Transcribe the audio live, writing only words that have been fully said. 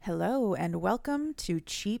Hello and welcome to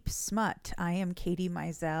Cheap Smut. I am Katie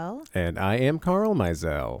Mizell. And I am Carl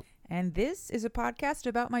Mizell. And this is a podcast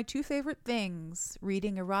about my two favorite things,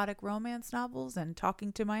 reading erotic romance novels and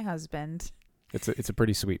talking to my husband. It's a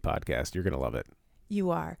pretty sweet podcast. You're going to love it. You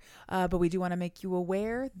are. But we do want to make you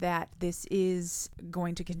aware that this is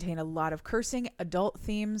going to contain a lot of cursing, adult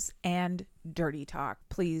themes, and dirty talk.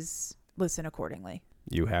 Please listen accordingly.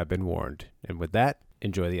 You have been warned. And with that,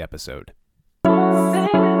 enjoy the episode.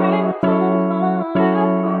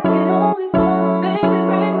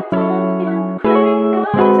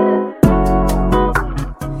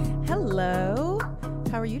 Hello.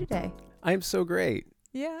 How are you today? I'm so great.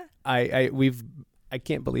 Yeah. I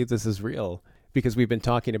can't believe this is real because we've been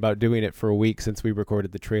talking about doing it for a week since we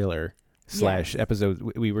recorded the trailer / episode.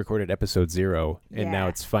 We recorded episode 0 and now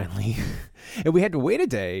it's finally, and we had to wait a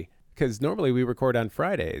day because normally we record on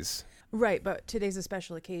Fridays. Right, but today's a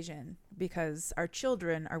special occasion because our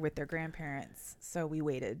children are with their grandparents, so we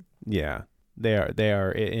waited. Yeah, they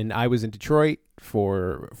are, and I was in Detroit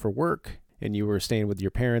for work, and you were staying with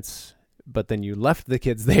your parents, but then you left the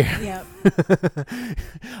kids there. Yep.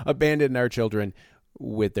 Abandoned our children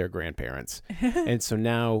with their grandparents. And so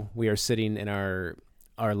now we are sitting in our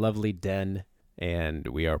lovely den, and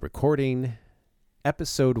we are recording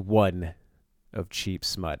episode 1 of Cheap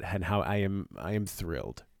Smut, and how I am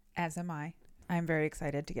thrilled. As am I. I'm very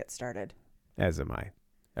excited to get started. As am I.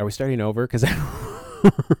 Are we starting over? Because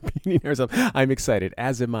repeating ourselves. I'm excited.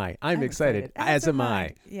 As am I. I'm excited. As am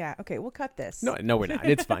I. Yeah. Okay. We'll cut this. No, we're not.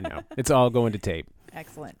 It's fine now. It's all going to tape.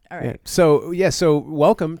 Excellent. All right. Yeah. So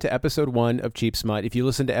welcome to episode 1 of Cheap Smut. If you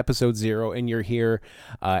listen to episode 0 and you're here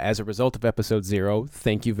as a result of episode 0,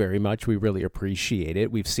 thank you very much. We really appreciate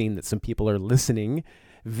it. We've seen that some people are listening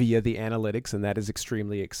via the analytics, and that is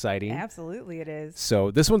extremely exciting. Absolutely it is.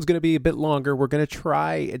 So this one's going to be a bit longer. We're going to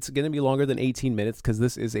try. It's going to be longer than 18 minutes because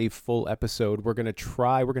this is a full episode. We're going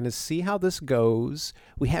to see how this goes.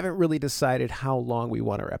 We haven't really decided how long we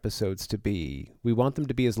want our episodes to be. We want them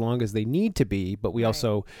to be as long as they need to be, but we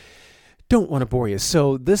also don't want to bore you.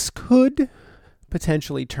 So this could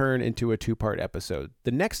potentially turn into a 2-part episode.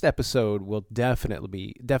 The next episode will definitely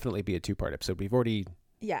be a 2-part episode. We've already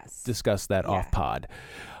discuss that off pod.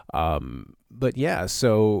 But yeah,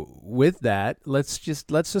 so with that, let's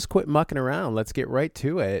just quit mucking around. Let's get right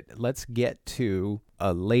to it. Let's get to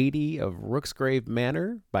A Lady of Rooksgrave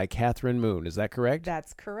Manor by Catherine Moon. Is that correct?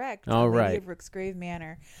 That's correct. All right. Lady of Rooksgrave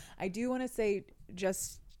Manor. I do want to say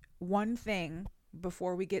just one thing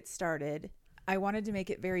before we get started. I wanted to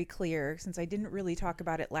make it very clear, since I didn't really talk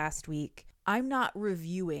about it last week, I'm not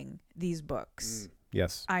reviewing these books.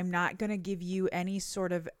 Yes. I'm not going to give you any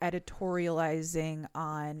sort of editorializing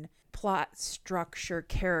on plot, structure,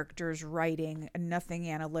 characters, writing, nothing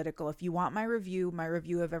analytical. If you want my review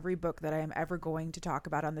of every book that I am ever going to talk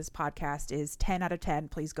about on this podcast is 10 out of 10.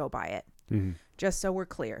 Please go buy it. Mm-hmm. Just so we're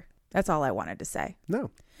clear. That's all I wanted to say.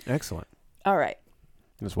 No. Excellent. All right.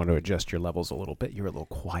 I just want to adjust your levels a little bit. You're a little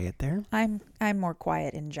quiet there. I'm more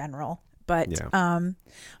quiet in general. But, all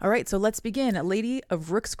right, so let's begin. A Lady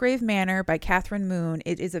of Rooksgrave Manor by Catherine Moon.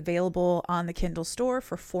 It is available on the Kindle store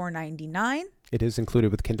for $4.99. It is included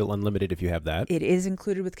with Kindle Unlimited if you have that. It is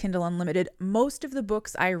included with Kindle Unlimited. Most of the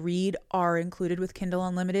books I read are included with Kindle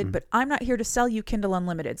Unlimited, but I'm not here to sell you Kindle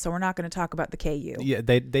Unlimited, so we're not going to talk about the KU. Yeah,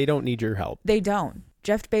 they don't need your help. They don't.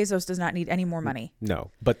 Jeff Bezos does not need any more money.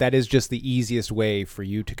 No, but that is just the easiest way for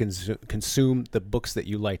you to consume the books that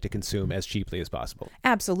you like to consume as cheaply as possible.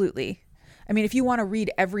 Absolutely. I mean, if you want to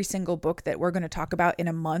read every single book that we're going to talk about in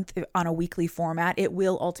a month on a weekly format, it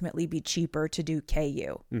will ultimately be cheaper to do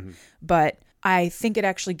KU. Mm-hmm. But I think it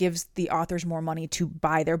actually gives the authors more money to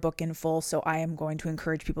buy their book in full. So I am going to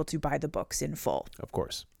encourage people to buy the books in full. Of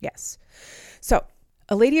course. Yes. So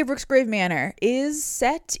A Lady of Rooksgrave Manor is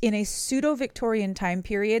set in a pseudo-Victorian time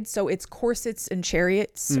period. So it's corsets and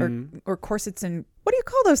chariots or corsets and what do you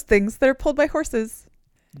call those things that are pulled by horses?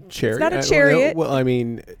 Chariot. It's not a chariot. Well, I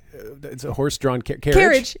mean, it's a horse-drawn carriage.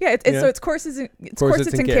 Carriage. Yeah. So it's corsets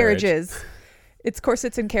and carriages. It's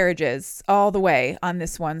corsets and carriages all the way on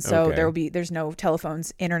this one. So there's no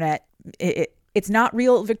telephones, internet. It's not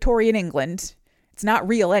real Victorian England. It's not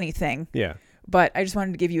real anything. Yeah. But I just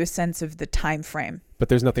wanted to give you a sense of the time frame. But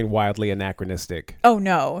there's nothing wildly anachronistic. Oh,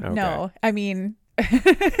 no. I mean,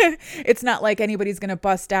 it's not like anybody's going to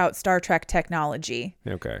bust out Star Trek technology.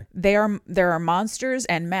 Okay. There are monsters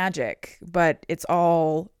and magic, but it's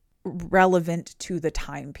all relevant to the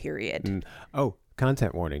time period. Oh,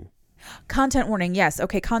 content warning. Content warning, yes.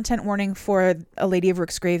 Okay, content warning for A Lady of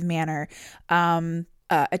Rooksgrave Manor.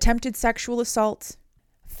 Attempted sexual assault,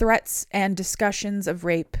 threats and discussions of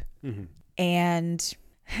rape, and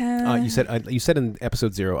You said in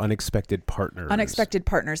episode 0, unexpected partners. Unexpected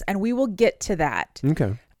partners. And we will get to that.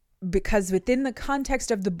 Okay. Because within the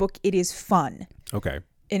context of the book, it is fun. Okay.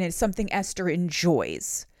 And it's something Esther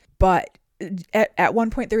enjoys. But at one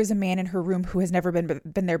point, there is a man in her room who has never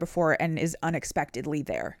been there before and is unexpectedly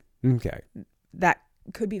there. Okay. That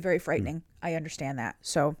could be very frightening. I understand that.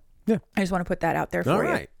 So yeah, I just want to put that out there for you. All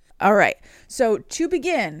right. All right. So to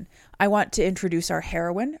begin, I want to introduce our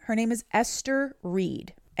heroine. Her name is Esther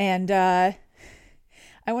Reed. And I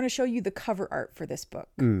want to show you the cover art for this book.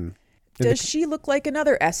 Does she look like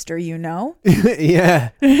another Esther, you know? Yeah.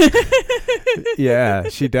 Yeah,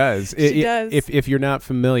 she does. She does. If you're not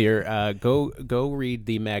familiar, go read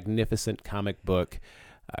the magnificent comic book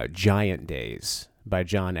Giant Days by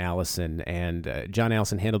John Allison. And John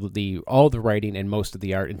Allison handled all the writing and most of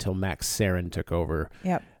the art until Max Sarin took over.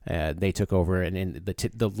 Yep. They took over, and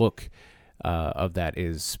the look of that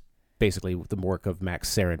is basically the work of Max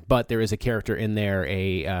Sarin. But there is a character in there,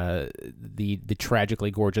 the tragically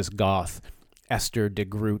gorgeous goth Esther de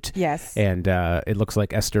Groot. Yes. And it looks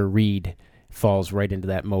like Esther Reed falls right into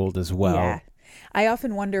that mold as well. Yeah. I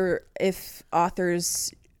often wonder if other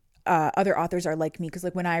authors are like me, because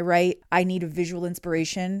like when I write, I need a visual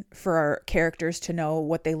inspiration for our characters to know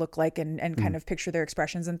what they look like and kind of picture their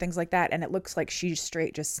expressions and things like that. And it looks like she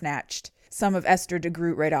straight just snatched some of Esther de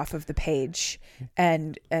Groot right off of the page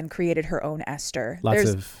and created her own Esther. Lots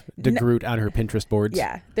of de Groot on her Pinterest boards.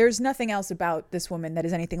 Yeah. There's nothing else about this woman that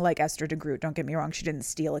is anything like Esther de Groot. Don't get me wrong. She didn't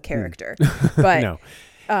steal a character, but no.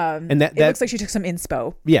 And that looks like she took some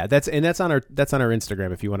inspo. Yeah. That's on our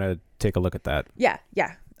Instagram if you want to take a look at that. Yeah.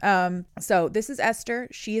 Yeah. So this is Esther.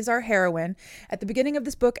 She is our heroine. At the beginning of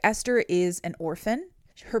this book, Esther is an orphan.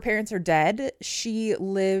 Her parents are dead. She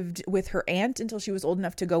lived with her aunt until she was old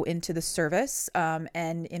enough to go into the service.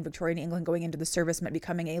 And in Victorian England, going into the service meant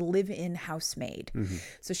becoming a live-in housemaid. Mm-hmm.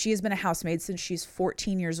 So she has been a housemaid since she's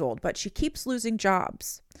 14 years old, but she keeps losing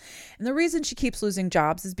jobs. And the reason she keeps losing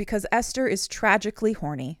jobs is because Esther is tragically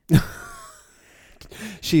horny.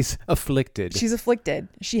 She's afflicted. She's afflicted.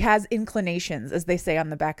 She has inclinations, as they say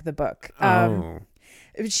on the back of the book.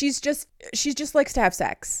 She's just likes to have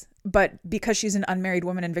sex. But because she's an unmarried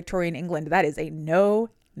woman in Victorian England, that is a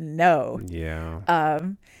no. Yeah.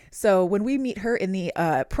 So when we meet her in the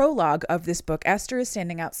prologue of this book, Esther is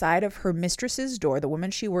standing outside of her mistress's door, the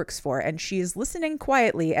woman she works for, and she is listening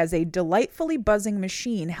quietly as a delightfully buzzing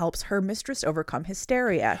machine helps her mistress overcome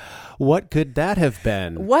hysteria. What could that have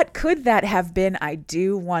been? I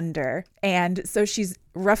do wonder. And so she's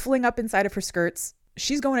ruffling up inside of her skirts.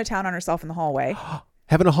 She's going to town on herself in the hallway.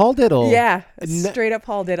 Having a hall diddle. Yeah, straight up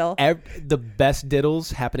hall diddle. The best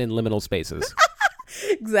diddles happen in liminal spaces.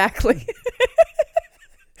 Exactly.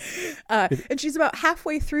 And she's about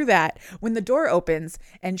halfway through that when the door opens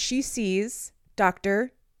and she sees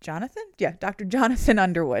Dr. Jonathan? Yeah, Dr. Jonathan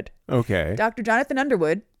Underwood. Okay. Dr. Jonathan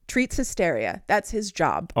Underwood treats hysteria. That's his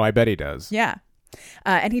job. Oh, I bet he does. Yeah.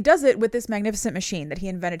 And he does it with this magnificent machine that he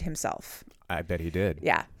invented himself. I bet he did.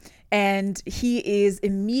 Yeah. And he is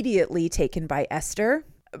immediately taken by Esther,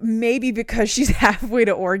 maybe because she's halfway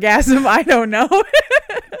to orgasm. I don't know.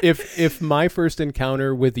 If my first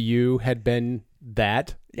encounter with you had been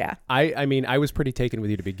that, yeah. I mean, I was pretty taken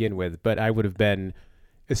with you to begin with, but I would have been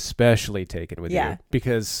especially taken with you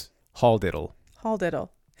because hall diddle.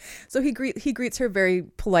 So he greets her very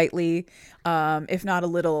politely, if not a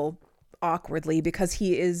little awkwardly, because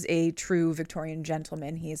he is a true Victorian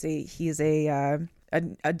gentleman. He is a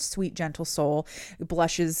sweet, gentle soul,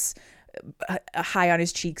 blushes high on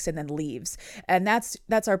his cheeks and then leaves. And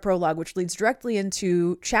that's our prologue, which leads directly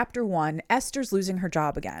into chapter 1. Esther's losing her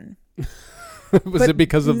job again. It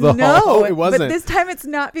because of the hall? It wasn't. But this time it's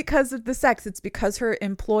not because of the sex. It's because her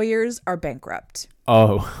employers are bankrupt.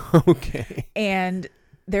 Oh, okay. And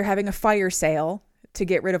they're having a fire sale to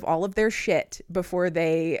get rid of all of their shit before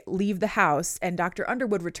they leave the house. And Dr.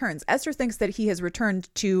 Underwood returns. Esther thinks that he has returned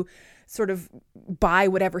to sort of buy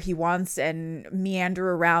whatever he wants and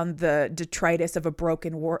meander around the detritus of a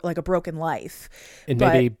broken life. And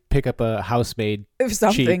maybe pick up a housemaid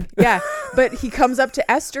something. Cheap. Yeah. But he comes up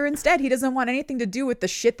to Esther instead. He doesn't want anything to do with the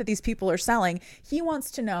shit that these people are selling. He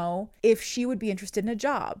wants to know if she would be interested in a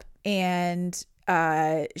job. And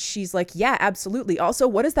she's like, yeah, absolutely. Also,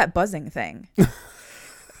 what is that buzzing thing?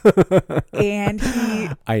 And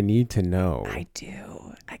I need to know. I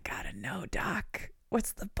do. I gotta know, Doc.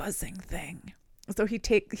 What's the buzzing thing? So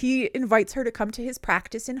he invites her to come to his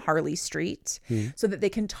practice in Harley Street so that they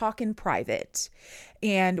can talk in private.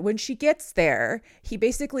 And when she gets there, he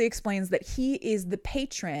basically explains that he is the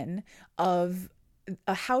patron of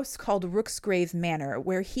a house called Rooksgrave Manor,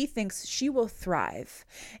 where he thinks she will thrive.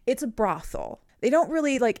 It's a brothel They don't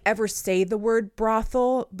really like ever say the word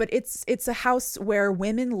brothel, but it's a house where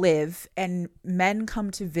women live and men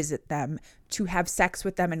come to visit them to have sex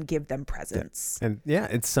with them and give them presents.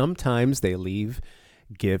 And sometimes they leave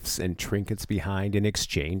gifts and trinkets behind in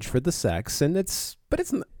exchange for the sex, and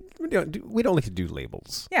we don't like to do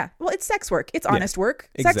labels. Yeah. Well, it's sex work. It's honest work.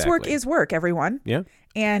 Exactly. Sex work is work, everyone. Yeah.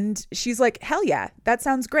 And she's like, hell yeah, that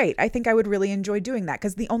sounds great. I think I would really enjoy doing that.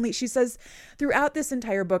 Because she says throughout this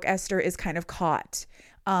entire book, Esther is kind of caught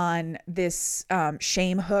on this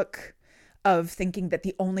shame hook of thinking that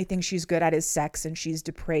the only thing she's good at is sex, and she's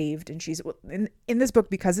depraved. And she's in this book,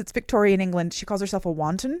 because it's Victorian England, she calls herself a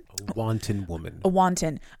wanton. A wanton woman. A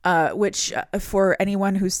wanton, which for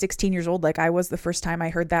anyone who's 16 years old, like I was the first time I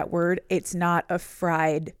heard that word, it's not a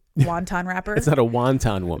fried wonton wrapper. It's not a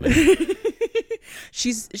wonton woman.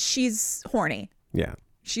 She's horny. Yeah.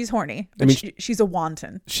 She's horny. I mean, she's a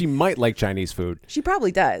wanton. She might like Chinese food. She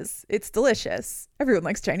probably does. It's delicious. Everyone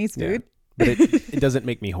likes Chinese food. Yeah. But it doesn't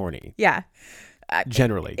make me horny. Yeah.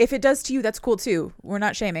 Generally. If it does to you, that's cool too. We're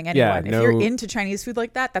not shaming anyone. If you're into Chinese food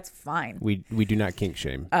like that, that's fine. We do not kink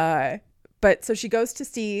shame. But so she goes to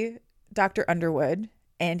see Dr. Underwood,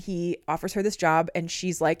 and he offers her this job, and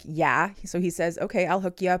she's like, yeah. So he says, okay, I'll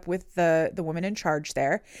hook you up with the woman in charge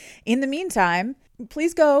there. In the meantime,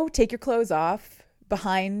 please go take your clothes off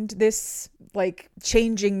behind this like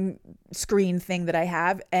changing screen thing that I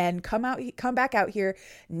have, and come back out here,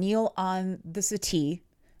 kneel on the settee,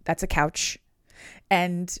 that's a couch,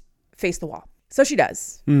 and face the wall. So she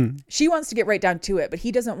does. She wants to get right down to it, but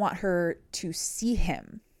he doesn't want her to see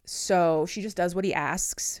him. So she just does what he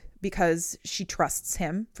asks, because she trusts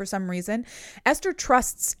him for some reason. Esther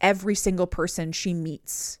trusts every single person she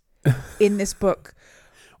meets in this book.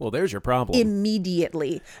 Well, there's your problem.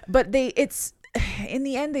 Immediately. But in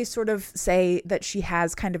the end, they sort of say that she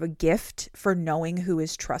has kind of a gift for knowing who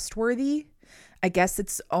is trustworthy. I guess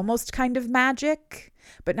it's almost kind of magic,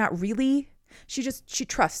 but not really. She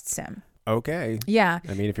trusts him. Okay. Yeah.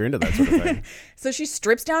 I mean, if you're into that sort of thing. So she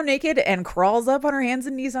strips down naked and crawls up on her hands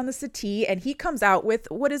and knees on the settee, and he comes out with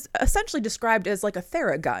what is essentially described as like a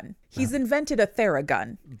Theragun. He's invented a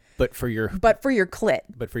Theragun. But for your clit. But for your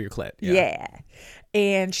clit. Yeah.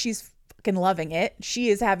 And she's fucking loving it. She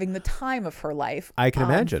is having the time of her life. I can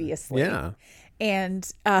imagine. Obviously. Yeah. And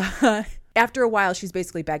after a while, she's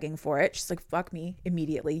basically begging for it. She's like, fuck me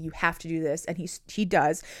immediately. You have to do this. And he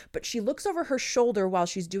does. But she looks over her shoulder while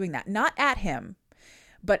she's doing that. Not at him,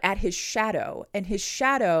 but at his shadow. And his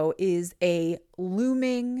shadow is a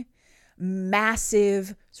looming,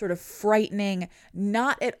 massive, sort of frightening,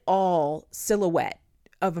 not at all silhouette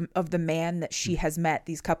of the man that she has met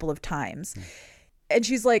these couple of times. And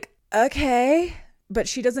she's like, okay. But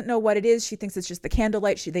she doesn't know what it is. She thinks it's just the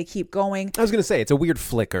candlelight. They keep going. I was going to say, it's a weird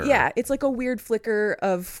flicker. Yeah, it's like a weird flicker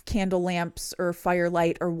of candle lamps or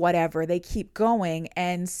firelight or whatever. They keep going.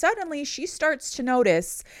 And suddenly she starts to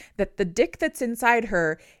notice that the dick that's inside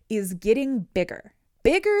her is getting bigger.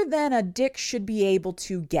 Bigger than a dick should be able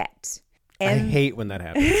to get. And I hate when that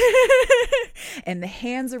happens. And the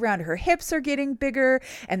hands around her hips are getting bigger,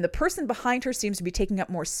 and the person behind her seems to be taking up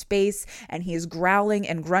more space, and he is growling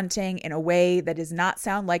and grunting in a way that does not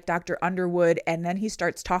sound like Dr. Underwood. And then he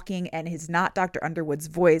starts talking, and it's not Dr. Underwood's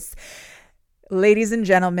voice. Ladies and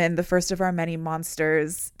gentlemen, the first of our many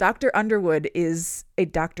monsters, Dr. Underwood is a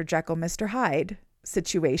Dr. Jekyll, Mr. Hyde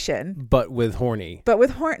situation. But with horny. No,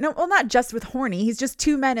 well, not just with horny. He's just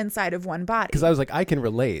two men inside of one body. Because I was like, I can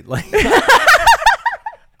relate. Like,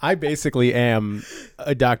 I basically am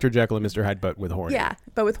a Dr. Jekyll and Mr. Hyde, but with horny. Yeah,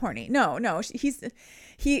 but with horny. No,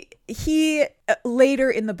 he later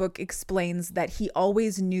in the book explains that he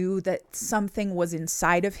always knew that something was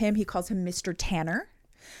inside of him. He calls him Mr. Tanner.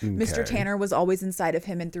 Okay. Mr. Tanner was always inside of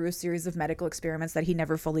him, and through a series of medical experiments that he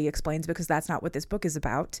never fully explains, because that's not what this book is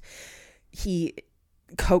about, he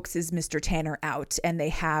coaxes Mr. Tanner out, and they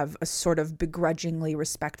have a sort of begrudgingly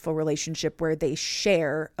respectful relationship where they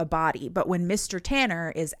share a body. But when Mr.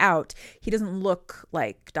 Tanner is out, he doesn't look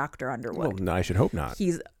like Dr. Underwood. Well, no, I should hope not.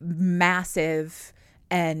 He's massive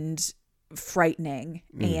and frightening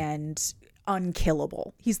and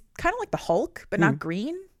unkillable. He's kind of like the Hulk, but not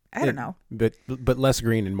green. I don't know. But less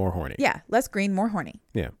green and more horny. Yeah, less green, more horny.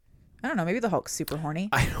 Yeah. I don't know. Maybe the Hulk's super horny.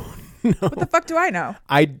 I don't know. What the fuck do I know?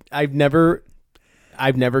 I've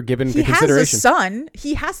never given the consideration. He has a son.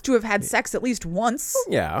 He has to have had sex at least once.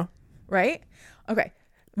 Yeah. Right? Okay.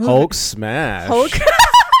 Hulk smash. Hulk.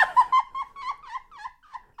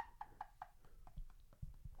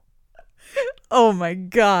 Oh my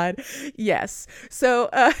God. Yes. So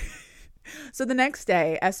the next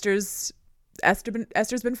day, Esther's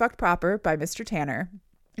been fucked proper by Mr. Tanner.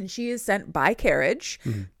 And she is sent by carriage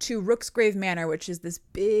to Rooksgrave Manor, which is this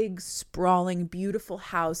big, sprawling, beautiful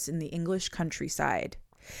house in the English countryside,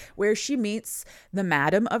 where she meets the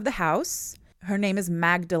madam of the house. Her name is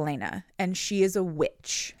Magdalena, and she is a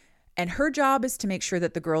witch. And her job is to make sure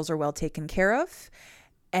that the girls are well taken care of.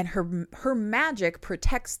 And her magic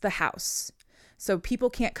protects the house. So people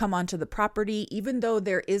can't come onto the property, even though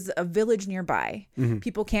there is a village nearby.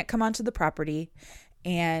 People can't come onto the property.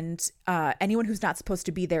 And anyone who's not supposed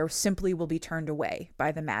to be there simply will be turned away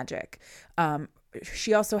by the magic.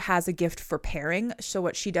 She also has a gift for pairing. So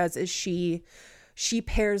what she does is she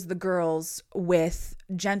pairs the girls with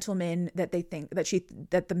gentlemen that they think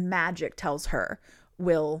that the magic tells her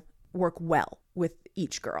will work well with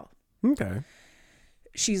each girl. Okay.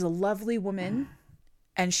 She's a lovely woman.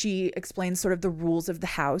 And she explains sort of the rules of the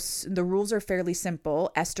house. The rules are fairly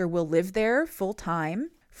simple. Esther will live there full time.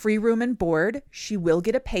 Free room and board. She will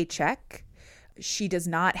get a paycheck. She does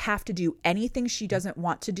not have to do anything she doesn't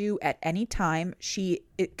want to do at any time.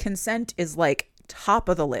 Consent is like top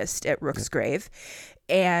of the list at Rooksgrave.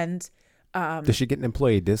 And does she get an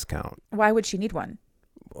employee discount? Why would she need one?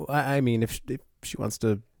 I mean, if she wants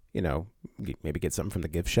to, maybe get something from the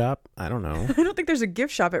gift shop. I don't know. I don't think there's a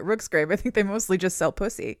gift shop at Rooksgrave. I think they mostly just sell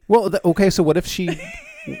pussy. Well, okay, so what if she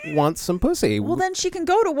wants some pussy? Well, then she can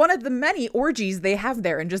go to one of the many orgies they have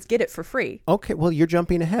there and just get it for free. Okay, well, you're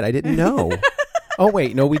jumping ahead. I didn't know. Oh,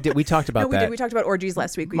 wait, no, we talked about that. We talked about orgies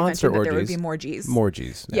last week. We Monster mentioned that orgies. there would be more G's. More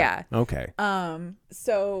G's. Yeah. Okay.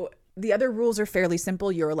 So the other rules are fairly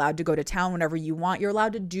simple. You're allowed to go to town whenever you want. You're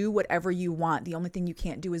allowed to do whatever you want. The only thing you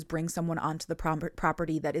can't do is bring someone onto the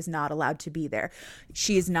property that is not allowed to be there.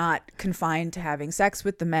 She is not confined to having sex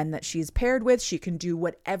with the men that she's paired with. She can do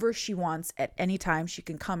whatever she wants at any time. She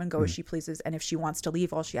can come and go as she pleases. And if she wants to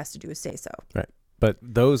leave, all she has to do is say so. Right. But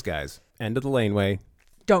those guys, end of the laneway,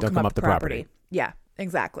 don't come up the property. Yeah,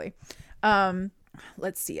 exactly.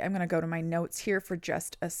 Let's see. I'm going to go to my notes here for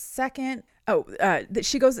just a second.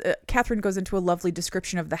 Catherine goes into a lovely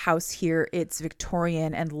description of the house here. It's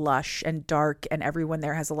Victorian and lush and dark, and everyone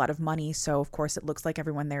there has a lot of money. So of course it looks like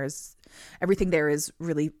everything there is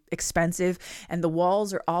really expensive. And the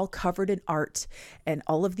walls are all covered in art, and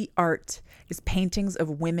all of the art is paintings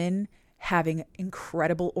of women having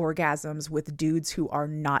incredible orgasms with dudes who are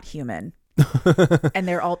not human. And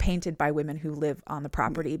they're all painted by women who live on the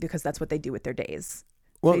property because that's what they do with their days.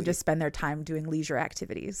 Well, they just spend their time doing leisure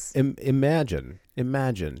activities. Imagine,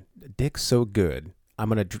 dick's so good. I'm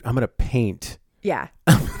gonna paint. Yeah.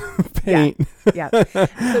 Paint. Yeah.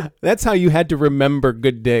 So, that's how you had to remember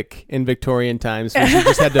good dick in Victorian times. You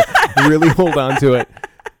just had to really hold on to it,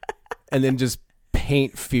 and then just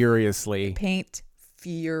paint furiously.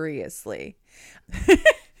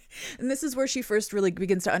 And this is where she first really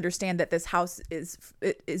begins to understand that this house is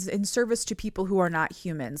in service to people who are not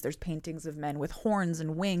humans. There's paintings of men with horns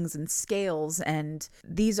and wings and scales, and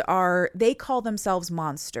they call themselves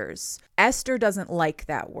monsters. Esther doesn't like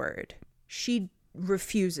that word. She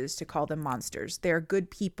refuses to call them monsters. They're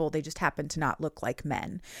good people. They just happen to not look like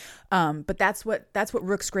men. But that's what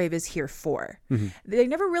Rooksgrave is here for. Mm-hmm. They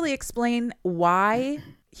never really explain why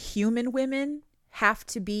human women have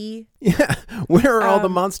to be. Yeah. Where are all the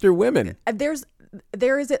monster women? There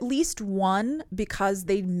is at least one, because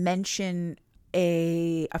they mention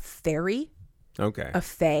a fairy. Okay. A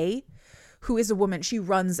fae, who is a woman. She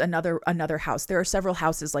runs another house. There are several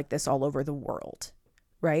houses like this all over the world,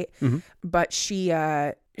 right? Mm-hmm. But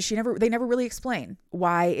they never really explain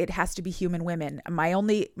why it has to be human women. My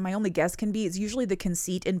only guess can be, it's usually the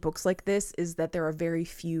conceit in books like this is that there are very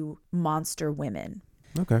few monster women.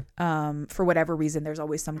 Okay. For whatever reason, there's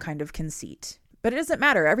always some kind of conceit. But it doesn't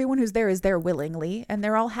matter. Everyone who's there is there willingly, and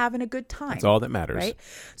they're all having a good time. That's all that matters. Right?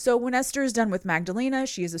 So when Esther is done with Magdalena,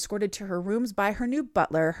 she is escorted to her rooms by her new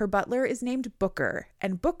butler. Her butler is named Booker,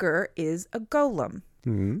 and Booker is a golem.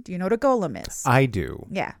 Mm-hmm. Do you know what a golem is? I do.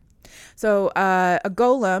 Yeah. So a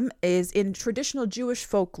golem is, in traditional Jewish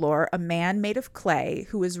folklore, a man made of clay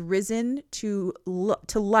who is risen to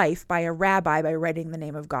life by a rabbi by writing the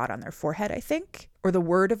name of God on their forehead, I think, or the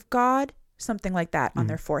word of God, something like that on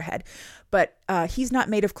their forehead. But he's not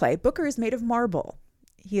made of clay. Booker is made of marble.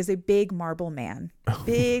 He is a big marble man,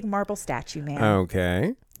 big marble statue man.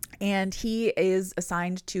 Okay. And he is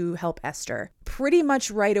assigned to help Esther. Pretty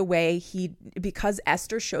much right away, because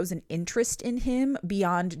Esther shows an interest in him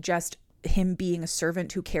beyond just him being a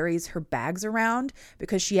servant who carries her bags around,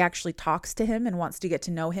 because she actually talks to him and wants to get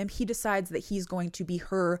to know him, he decides that he's going to be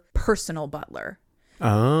her personal butler.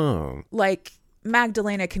 Oh. Like,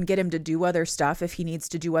 Magdalena can get him to do other stuff if he needs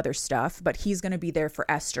to do other stuff, but he's going to be there for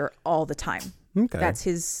Esther all the time. Okay. That's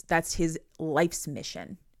his life's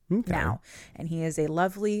mission. now. And he is a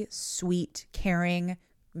lovely, sweet, caring,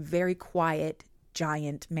 very quiet,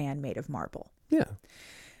 giant man made of marble. Yeah.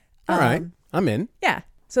 All right. I'm in. Yeah.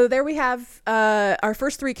 So there we have our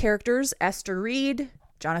first three characters, Esther Reed,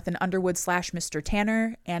 Jonathan Underwood / Mr.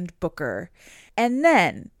 Tanner, and Booker. And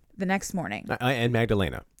then the next morning. And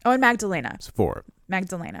Magdalena. Oh, and Magdalena. It's 4.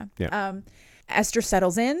 Magdalena. Yeah. Esther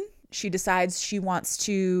settles in. She decides she wants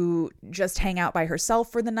to just hang out by herself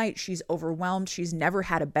for the night. She's overwhelmed. She's never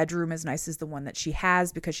had a bedroom as nice as the one that she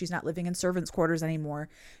has because she's not living in servants' quarters anymore.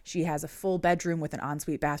 She has a full bedroom with an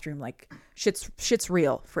ensuite bathroom. Like shit's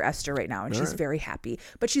real for Esther right now, and she's very happy.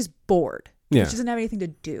 But she's bored. Yeah. She doesn't have anything to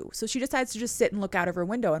do. So she decides to just sit and look out of her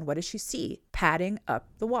window. And what does she see? Padding up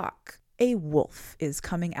the walk. A wolf is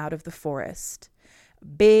coming out of the forest.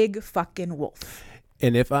 Big fucking wolf.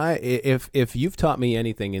 And if you've taught me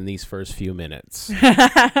anything in these first few minutes,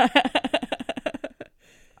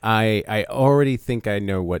 I already think I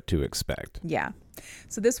know what to expect. Yeah.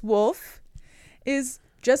 So this wolf is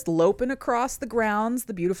just loping across the grounds,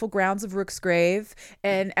 the beautiful grounds of Rooksgrave,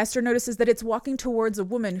 and Esther notices that it's walking towards a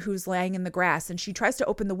woman who's laying in the grass, and she tries to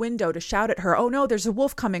open the window to shout at her, "Oh no, there's a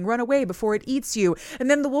wolf coming, run away before it eats you." And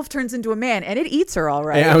then the wolf turns into a man, and it eats her all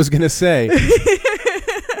right. I was going to say...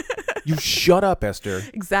 You shut up, Esther.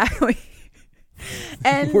 Exactly.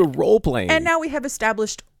 And we're role playing. And now we have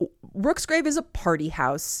established Rooksgrave is a party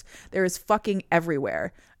house. There is fucking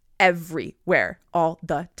everywhere. Everywhere. All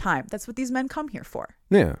the time. That's what these men come here for.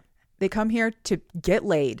 Yeah. They come here to get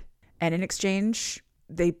laid. And in exchange,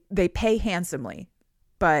 they pay handsomely.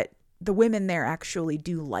 But the women there actually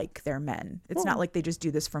do like their men. It's not like they just do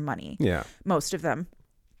this for money. Yeah. Most of them.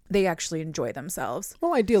 They actually enjoy themselves.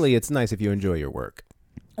 Well, ideally, it's nice if you enjoy your work.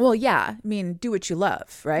 Well, yeah. I mean, do what you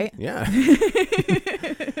love, right? Yeah.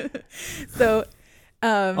 So,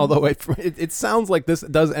 although it sounds like this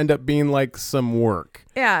does end up being like some work.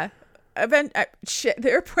 Yeah. Shit.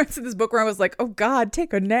 There are points in this book where I was like, "Oh God,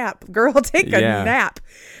 take a nap, girl, take a nap."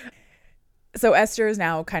 So Esther is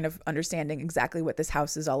now kind of understanding exactly what this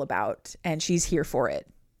house is all about, and she's here for it.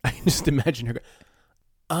 I just imagine her.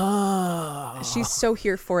 She's so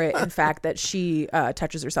here for it, in fact, that she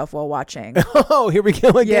touches herself while watching. Oh, here we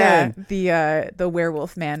go again. Yeah, the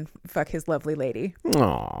werewolf man fuck his lovely lady.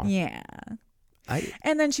 Aw. Yeah.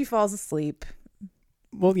 And then she falls asleep.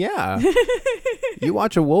 Well, yeah. You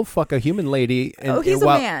watch a wolf fuck a human lady. And, he's a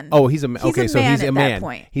man. Oh, he's a man. Okay, so he's a man.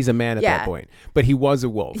 Point. He's a man at that point. But he was a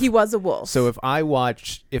wolf. He was a wolf. So if I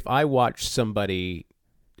watched a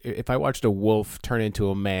wolf turn into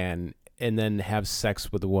a man and then have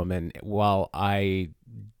sex with a woman while I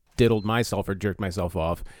diddled myself or jerked myself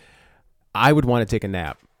off, I would want to take a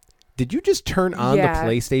nap. Did you just turn on the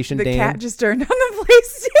PlayStation, Dan? The cat just turned on the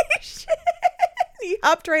PlayStation. He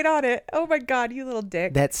hopped right on it. Oh my God, you little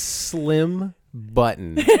dick. That slim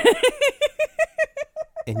button.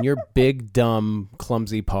 And your big, dumb,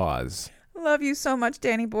 clumsy paws. Love you so much,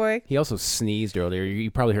 Danny boy. He also sneezed earlier. You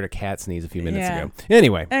probably heard a cat sneeze a few minutes ago.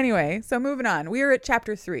 Anyway, so moving on. We are at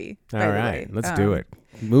chapter 3. All right, let's do it.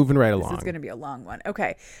 Moving right along. This is going to be a long one.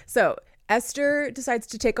 Okay, so Esther decides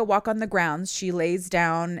to take a walk on the grounds. She lays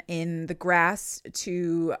down in the grass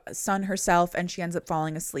to sun herself, and she ends up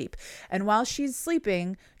falling asleep. And while she's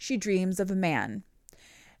sleeping, she dreams of a man.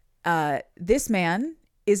 This man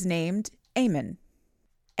is named Aemon.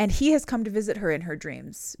 And he has come to visit her in her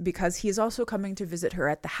dreams because he is also coming to visit her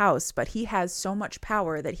at the house, but he has so much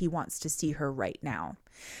power that he wants to see her right now.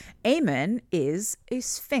 Aemon is a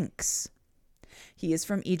sphinx. He is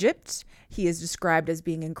from Egypt. He is described as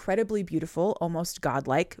being incredibly beautiful, almost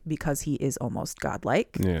godlike, because he is almost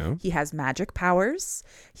godlike. Yeah. He has magic powers.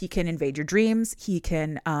 He can invade your dreams. He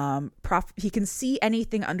can he can see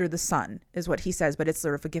anything under the sun, is what he says, but it's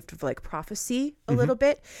sort of a gift of like prophecy a little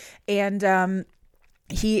bit. And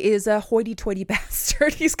he is a hoity-toity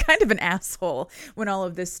bastard. He's kind of an asshole when all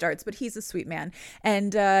of this starts, but he's a sweet man.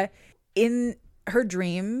 And in her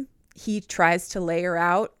dream, he tries to lay her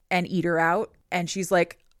out and eat her out. And she's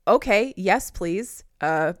like, "Okay, yes, please."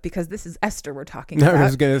 Because this is Esther we're talking about. I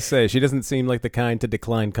was going to say, she doesn't seem like the kind to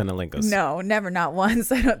decline cunnilingus. No, never, not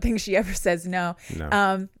once. I don't think she ever says no.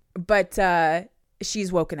 But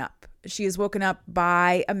she's woken up. She is woken up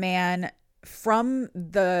by a man from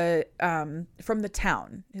the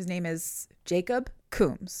town. His name is Jacob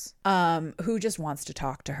Coombs, who just wants to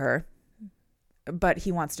talk to her, but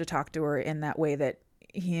he wants to talk to her in that way that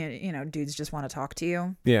dudes just want to talk to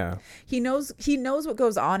you. Yeah. He knows what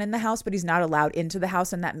goes on in the house, but he's not allowed into the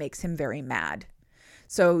house, and that makes him very mad.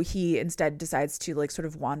 So he instead decides to like sort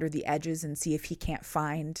of wander the edges and see if he can't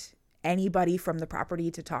find anybody from the property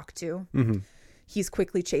to talk to. Mm-hmm. He's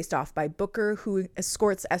quickly chased off by Booker, who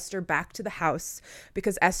escorts Esther back to the house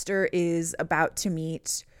because Esther is about to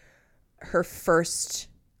meet her first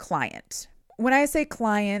client. When I say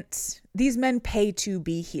client, these men pay to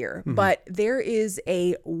be here, but there is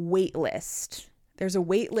a wait list. There's a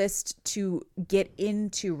wait list to get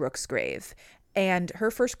into Rooksgrave. And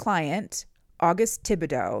her first client, August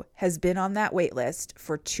Thibodeau, has been on that wait list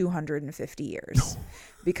for 250 years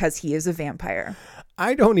because he is a vampire.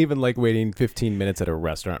 I don't even like waiting 15 minutes at a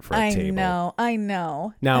restaurant for a table. I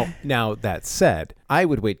know. Now that said, I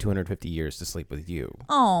would wait 250 years to sleep with you.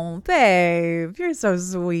 Oh, babe, you're so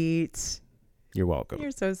sweet. You're welcome.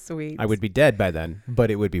 You're so sweet. I would be dead by then, but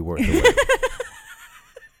it would be worth the wait.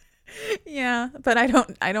 Yeah, but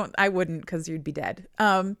I wouldn't because you'd be dead.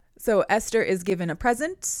 So Esther is given a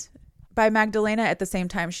present by Magdalena. At the same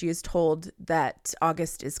time, she is told that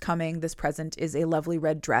August is coming. This present is a lovely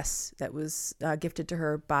red dress that was gifted to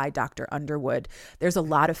her by Dr. Underwood. There's a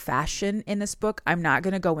lot of fashion in this book. I'm not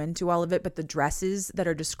going to go into all of it, but the dresses that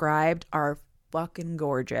are described are fucking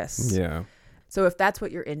gorgeous. Yeah. So if that's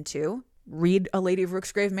what you're into, read A Lady of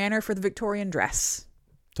Rooksgrave Manor for the Victorian dress.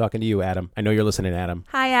 Talking to you, Adam. I know you're listening, Adam.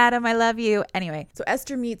 Hi, Adam. I love you. Anyway, so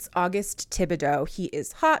Esther meets August Thibodeau. He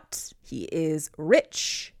is hot. He is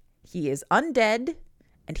rich. He is undead.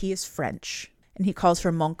 And he is French. And he calls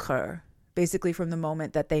her mon cœur. Basically, from the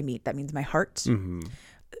moment that they meet. That means my heart. Mm-hmm.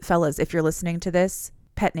 Fellas, if you're listening to this,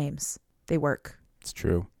 pet names. They work. It's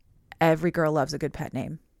true. Every girl loves a good pet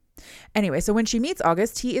name. Anyway, so when she meets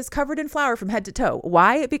August, he is covered in flour from head to toe.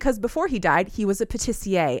 Why? Because before he died, he was a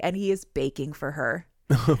patissier. And he is baking for her.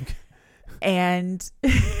 Okay. And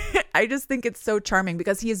I just think it's so charming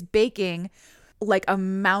because he is baking like a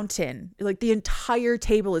mountain. Like the entire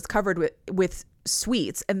table is covered with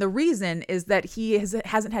sweets. And the reason is that he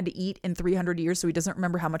hasn't had to eat in 300 years, so he doesn't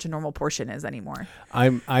remember how much a normal portion is anymore.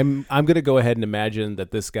 I'm going to go ahead and imagine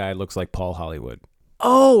that this guy looks like Paul Hollywood.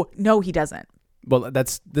 Oh, no, he doesn't. Well,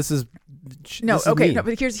 this is okay, me. no,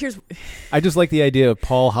 but here's I just like the idea of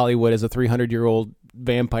Paul Hollywood as a 300-year-old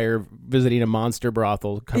vampire visiting a monster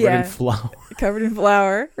brothel covered in flour. Covered in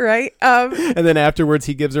flour, right? And then afterwards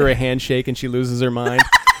he gives her a handshake and she loses her mind.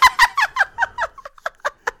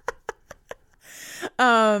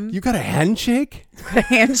 You got a handshake? A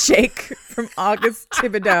handshake from August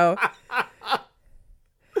Thibodeau.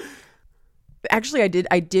 Actually,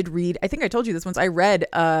 I did read, I think I told you this once, I read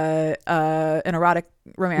an erotic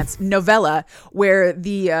romance novella where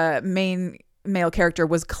the main male character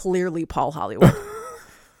was clearly Paul Hollywood.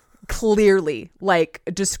 Clearly, like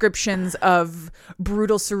descriptions of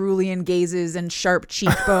brutal cerulean gazes and sharp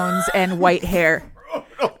cheekbones and white hair.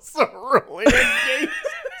 Brutal cerulean gazes.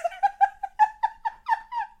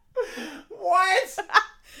 What?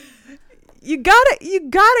 You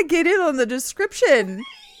gotta get in on the description.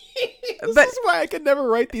 This is why I could never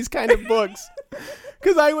write these kind of books.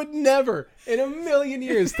 Because I would never, in a million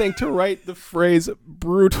years, think to write the phrase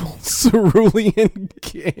brutal cerulean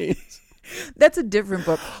gaze. That's a different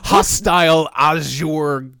book. Hostile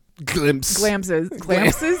azure glimpse. Glances.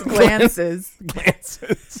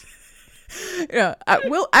 Yeah,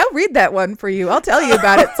 I'll read that one for you. I'll tell you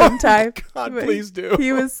about it sometime. Oh God, please do.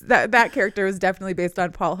 He was that character was definitely based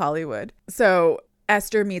on Paul Hollywood. So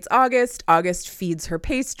Esther meets August. August feeds her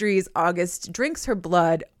pastries. August drinks her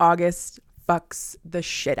blood. August fucks the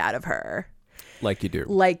shit out of her. Like you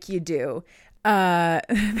do.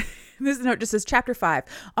 This note just says, Chapter 5.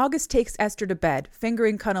 August takes Esther to bed.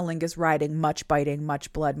 Fingering, cunnilingus, riding, much biting,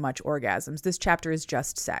 much blood, much orgasms. This chapter is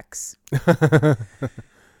just sex.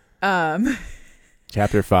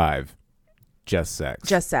 Chapter 5. Just sex.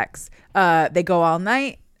 Just sex. They go all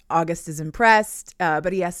night. August is impressed,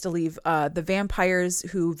 but he has to leave. The vampires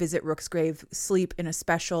who visit Rooksgrave sleep in a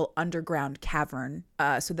special underground cavern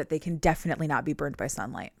so that they can definitely not be burned by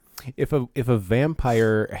sunlight. If a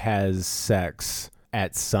vampire has sex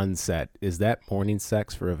at sunset, is that morning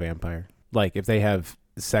sex for a vampire? Like if they have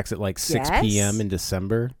sex at like 6 p.m. in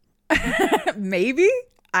December? Maybe.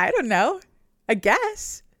 I don't know. I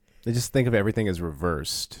guess. I just think of everything as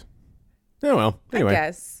reversed. Oh, well. Anyway. I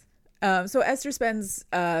guess. So Esther spends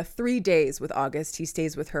 3 days with August. He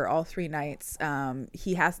stays with her all 3 nights. Then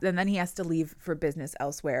he has to leave for business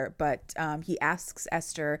elsewhere. But he asks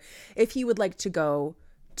Esther if he would like to go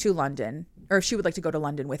to London, or if she would like to go to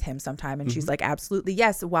London with him sometime. And she's like, absolutely,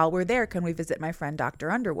 yes. While we're there, can we visit my friend Dr.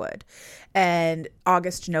 Underwood? And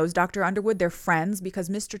August knows Dr. Underwood. They're friends because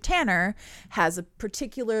Mr. Tanner has a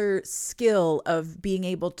particular skill of being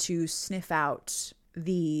able to sniff out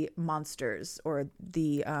the monsters or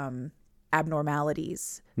the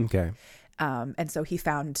abnormalities. Okay. And so he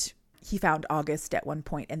found he found August at one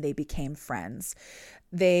point and they became friends.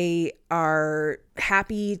 They are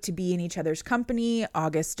happy to be in each other's company.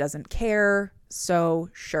 August doesn't care. So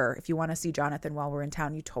sure, if you want to see Jonathan while we're in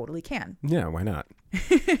town, you totally can. Yeah, why not?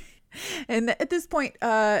 And at this point,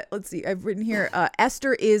 let's see, I've written here,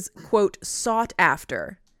 Esther is, quote, sought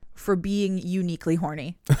after for being uniquely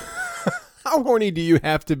horny. How horny do you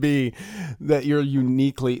have to be that you're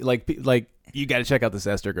uniquely, like you got to check out this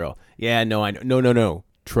Esther girl? Yeah, no, I know. No.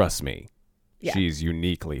 Trust me. Yeah. She's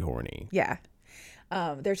uniquely horny. Yeah.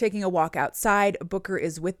 They're taking a walk outside. Booker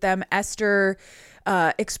is with them. Esther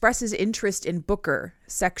expresses interest in Booker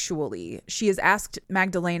sexually. She has asked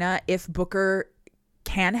Magdalena if Booker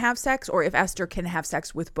can have sex or if Esther can have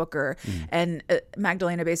sex with Booker. And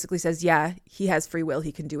Magdalena basically says, yeah, he has free will.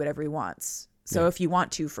 He can do whatever he wants. So if you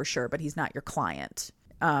want to, for sure, but he's not your client.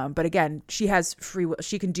 But again, she has free will.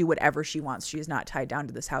 She can do whatever she wants. She is not tied down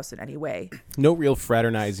to this house in any way. No real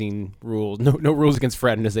fraternizing rules. No rules against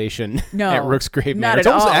fraternization at Rooksgrave Manor. It's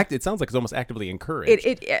almost it sounds like it's almost actively encouraged.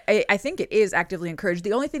 I think it is actively encouraged.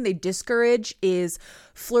 The only thing they discourage is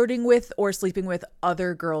flirting with or sleeping with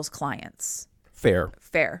other girls' clients.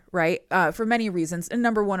 Fair, right? For many reasons. And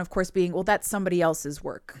number one, of course, being, well, that's somebody else's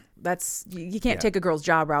work. That's you can't take a girl's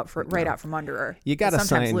job out out from under her. You got to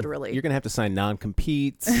sign. Literally, you're going to have to sign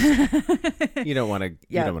non-competes. You don't want to.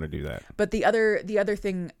 You don't want to do that. But the other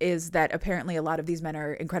thing is that apparently a lot of these men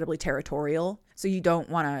are incredibly territorial. So you don't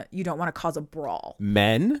want to cause a brawl.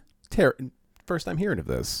 Men? First time hearing of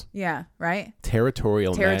this. Yeah. Right.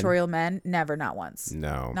 Territorial men. Never. Not once.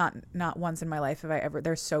 No. Not once in my life have I ever.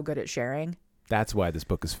 They're so good at sharing. That's why this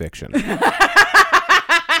book is fiction.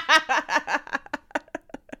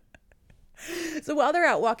 So while they're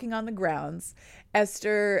out walking on the grounds,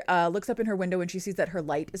 Esther looks up in her window and she sees that her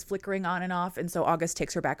light is flickering on and off. And so August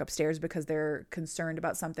takes her back upstairs because they're concerned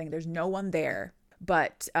about something. There's no one there.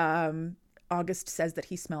 But August says that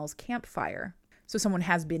he smells campfire. So someone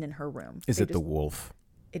has been in her room. Is it the wolf?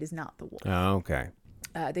 It is not the wolf. Oh, okay.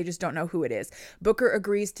 They just don't know who it is. Booker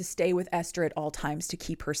agrees to stay with Esther at all times to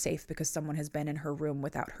keep her safe because someone has been in her room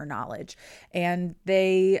without her knowledge. And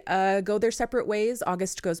they go their separate ways.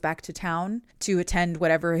 August goes back to town to attend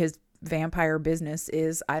whatever his vampire business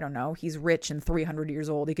is. I don't know. He's rich and 300 years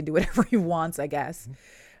old. He can do whatever he wants, I guess.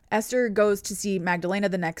 Esther goes to see Magdalena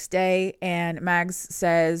the next day, and Mags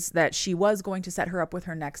says that she was going to set her up with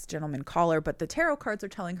her next gentleman caller, but the tarot cards are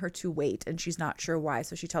telling her to wait, and she's not sure why,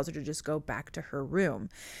 so she tells her to just go back to her room.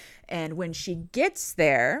 And when she gets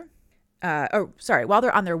there, while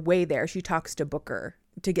they're on their way there, she talks to Booker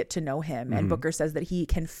to get to know him, and Booker says that he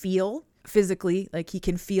can feel physically, like he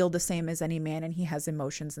can feel the same as any man, and he has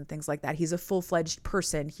emotions and things like that. He's a full-fledged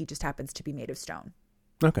person. He just happens to be made of stone.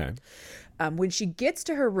 Okay. When she gets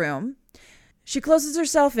to her room, she closes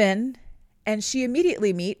herself in and she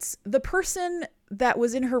immediately meets the person that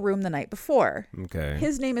was in her room the night before. Okay.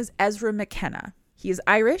 His name is Ezra McKenna. He is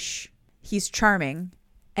Irish, he's charming,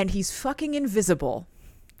 and he's fucking invisible.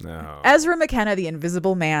 No. Ezra McKenna, the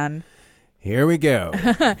Invisible Man. Here we go.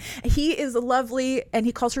 He is lovely, and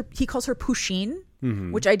he calls her Pusheen,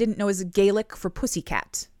 which I didn't know is Gaelic for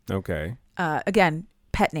pussycat. Okay. Again,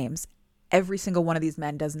 pet names. Every single one of these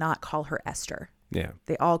men does not call her Esther. Yeah.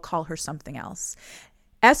 They all call her something else.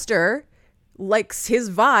 Esther likes his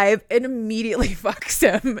vibe and immediately fucks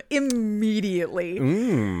him. Immediately.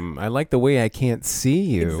 I like the way I can't see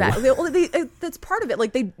you. Exactly. That's part of it.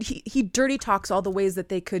 Like he dirty talks all the ways that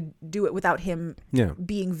they could do it without him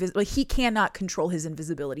being visible. Like he cannot control his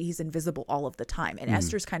invisibility. He's invisible all of the time. And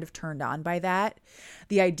Esther's kind of turned on by that.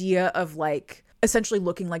 The idea of like essentially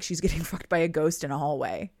looking like she's getting fucked by a ghost in a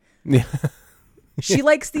hallway. Yeah. She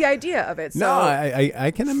likes the idea of it. So, no,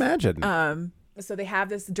 I can imagine. So they have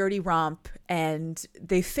this dirty romp and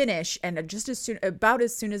they finish. And just about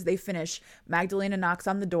as soon as they finish, Magdalena knocks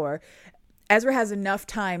on the door. Ezra has enough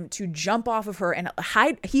time to jump off of her and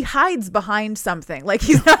hide. He hides behind something. Like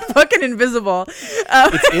he's not fucking invisible.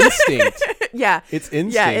 It's instinct. Yeah. It's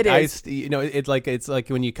instinct. Yeah, it is. It's like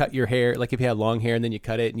when you cut your hair, like if you had long hair and then you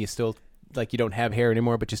cut it and you still like you don't have hair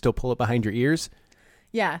anymore, but you still pull it behind your ears.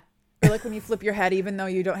 Yeah. Or like when you flip your head, even though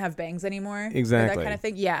you don't have bangs anymore. Exactly. That kind of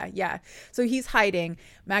thing. Yeah. So he's hiding.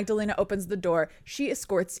 Magdalena opens the door. She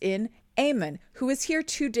escorts in Eamon, who is here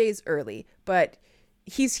 2 days early, but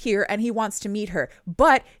he's here and he wants to meet her.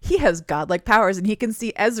 But he has godlike powers and he can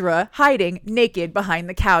see Ezra hiding naked behind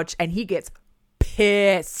the couch and he gets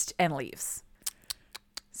pissed and leaves.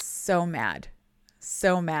 So mad.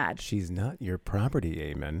 She's not your property,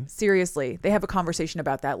 Eamon. Seriously. They have a conversation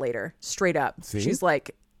about that later. Straight up. See? She's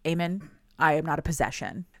like, Eamon, I am not a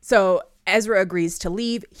possession. So Ezra agrees to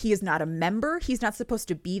leave. He is not a member. He's not supposed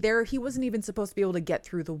to be there. He wasn't even supposed to be able to get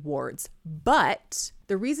through the wards. But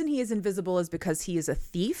the reason he is invisible is because he is a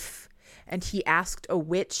thief, and he asked a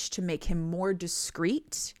witch to make him more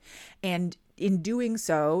discreet. And in doing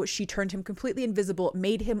so, she turned him completely invisible,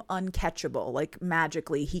 made him uncatchable, like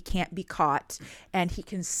magically. He can't be caught, and he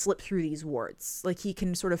can slip through these wards. Like he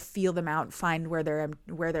can sort of feel them out, find where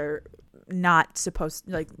they're not supposed,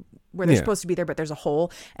 like where they're supposed to be there, but there's a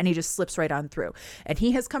hole, and he just slips right on through. And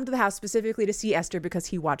he has come to the house specifically to see Esther because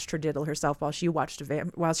he watched her diddle herself while she watched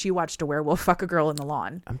a werewolf fuck a girl in the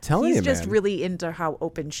lawn. I'm telling you, he's just man. really into how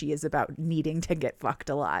open she is about needing to get fucked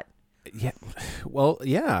a lot. Yeah. Well,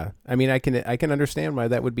 yeah. I mean, I can understand why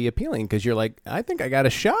that would be appealing, because you're like, I think I got a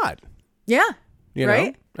shot. Yeah. You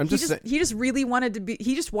right? know? He just really wanted to be,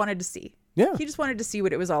 he just wanted to see. Yeah. He just wanted to see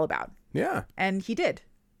what it was all about. Yeah. And he did.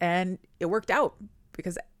 And it worked out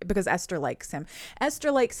because Esther likes him. Esther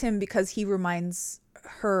likes him because he reminds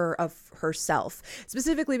her of herself,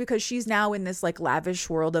 specifically because she's now in this like lavish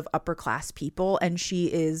world of upper class people, and she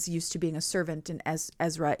is used to being a servant, and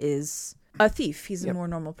Ezra is a thief. He's a more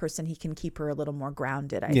normal person. He can keep her a little more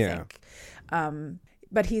grounded, I think.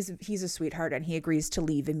 But he's a sweetheart, and he agrees to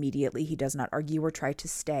leave immediately. He does not argue or try to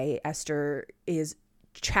stay. Esther is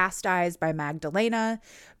chastised by Magdalena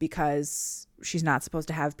because she's not supposed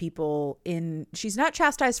to have people in. She's not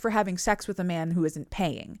chastised for having sex with a man who isn't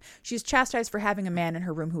paying. She's chastised for having a man in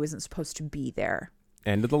her room who isn't supposed to be there.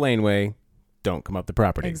 End of the laneway. Don't come up the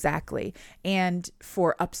property. Exactly. And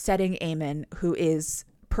for upsetting Aemon, who is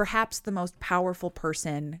perhaps the most powerful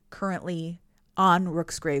person currently on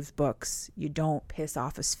Rooksgrave's books. You don't piss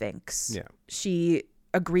off a Sphinx. Yeah. She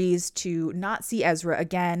agrees to not see Ezra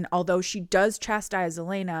again, although she does chastise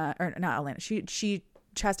she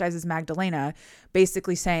chastises Magdalena,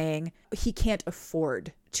 basically saying he can't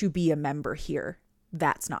afford to be a member here.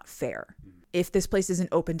 That's not fair. If this place isn't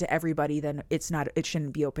open to everybody, then it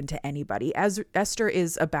shouldn't be open to anybody. As Esther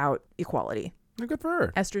is about equality. Good for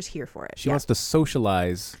her. Esther's here for it. She wants to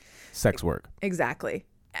socialize sex work. Exactly.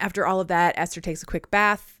 After all of that, Esther takes a quick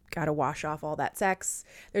bath. Got to wash off all that sex.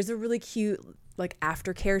 There's a really cute like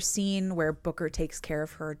aftercare scene where Booker takes care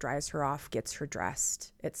of her, dries her off, gets her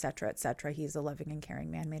dressed, etc., etc. He's a loving and caring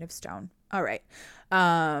man made of stone. All right.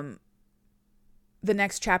 The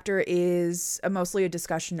next chapter is mostly a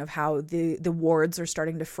discussion of how the wards are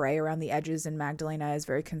starting to fray around the edges, and Magdalena is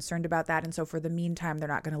very concerned about that. And so for the meantime, they're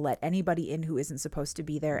not going to let anybody in who isn't supposed to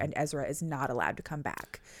be there, and Ezra is not allowed to come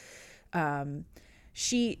back.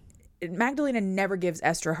 Magdalena never gives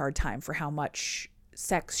Esther a hard time for how much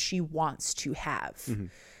sex she wants to have. Mm-hmm.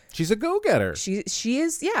 She's a go-getter. She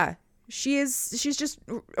is, yeah. She's just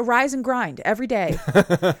a rise and grind every day.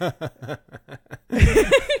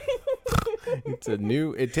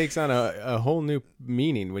 It takes on a whole new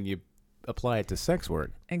meaning when you apply it to sex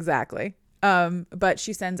work. Exactly. But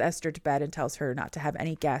she sends Esther to bed and tells her not to have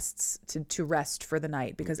any guests, to rest for the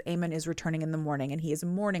night, because Aemon is returning in the morning, and he is a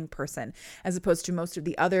morning person, as opposed to most of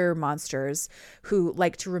the other monsters who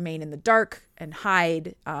like to remain in the dark and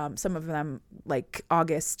hide. Some of them, like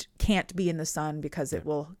August, can't be in the sun because it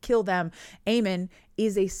will kill them. Aemon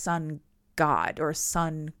is a sun god or a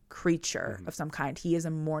sun creature of some kind. He is a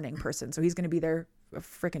morning person, so he's going to be there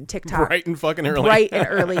freaking TikTok bright and fucking early. Bright and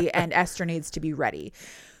early, and Esther needs to be ready.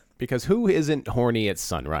 Because who isn't horny at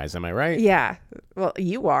sunrise? Am I right? Yeah. Well,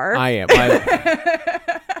 you are. I am.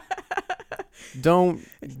 Don't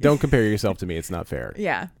compare yourself to me. It's not fair.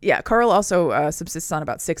 Yeah. Yeah. Carl also subsists on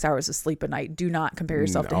about 6 hours of sleep a night. Do not compare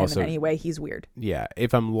yourself to him in any way. He's weird. Yeah.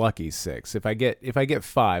 If I'm lucky, 6. If I get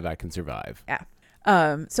 5, I can survive.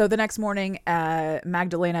 Yeah. So the next morning,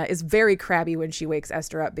 Magdalena is very crabby when she wakes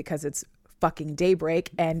Esther up because it's fucking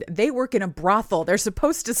daybreak, and they work in a brothel. They're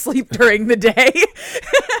supposed to sleep during the day.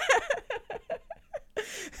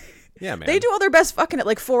 Yeah, man. They do all their best fucking at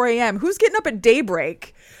like 4 a.m. Who's getting up at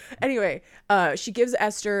daybreak? Anyway, she gives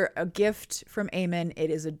Esther a gift from Aemon. It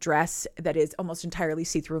is a dress that is almost entirely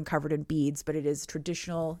see-through and covered in beads, but it is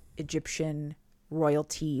traditional Egyptian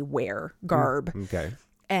royalty wear garb. Okay.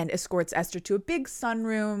 And escorts Esther to a big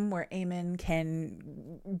sunroom where Aemon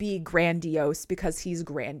can be grandiose because he's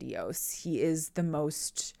grandiose. He is the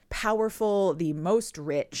most powerful, the most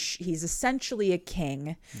rich. He's essentially a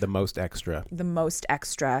king. The most extra.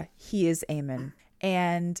 He is Aemon.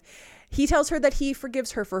 And he tells her that he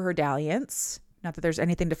forgives her for her dalliance. Not that there's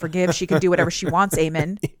anything to forgive. She can do whatever she wants,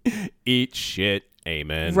 Aemon. Eat shit,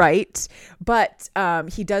 Aemon. Right. But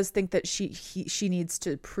he does think that she needs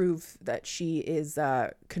to prove that she is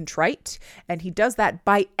contrite. And he does that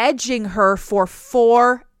by edging her for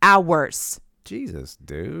 4 hours. Jesus,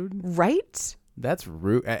 dude. Right? That's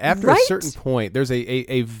rude. After Right? a certain point, there's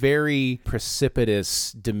a very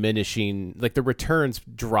precipitous diminishing, like the returns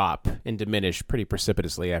drop and diminish pretty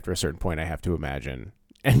precipitously after a certain point, I have to imagine.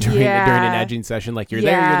 And during an edging session, like you're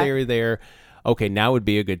there. Okay, now would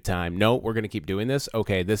be a good time. No, we're going to keep doing this.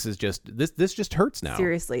 Okay, this just hurts now.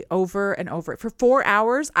 Seriously, over and over. For 4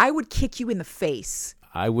 hours, I would kick you in the face.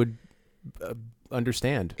 I would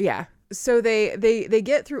understand. Yeah. So they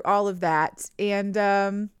get through all of that, and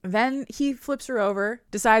then he flips her over,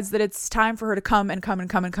 decides that it's time for her to come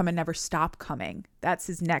and never stop coming. That's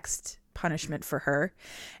his next punishment for her.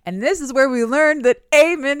 And this is where we learned that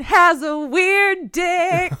Eamon has a weird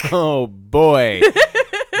dick. Oh boy.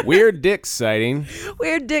 Weird dick sighting.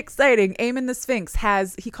 Weird dick sighting. Eamon the Sphinx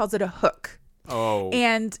he calls it a hook. Oh.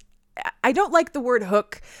 And I don't like the word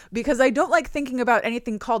hook because I don't like thinking about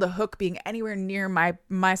anything called a hook being anywhere near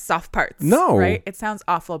my soft parts. No. Right? It sounds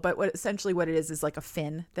awful, but essentially what it is like a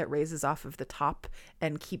fin that raises off of the top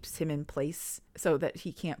and keeps him in place so that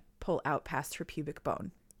he can't pull out past her pubic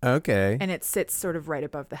bone. Okay. And it sits sort of right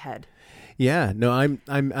above the head. Yeah. No,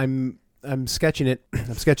 I'm sketching it.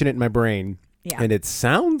 I'm sketching it in my brain. Yeah. And it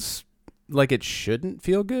sounds like it shouldn't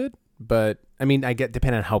feel good, but I mean,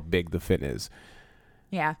 depending on how big the fin is.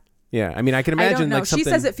 Yeah. Yeah, I mean, I can imagine. I don't know. Like something. She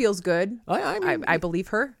says it feels good. I believe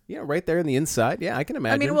her. Yeah, right there in the inside. Yeah, I can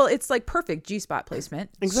imagine. I mean, well, it's like perfect G-spot placement.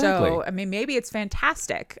 Exactly. So, I mean, maybe it's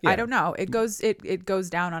fantastic. Yeah. I don't know. It goes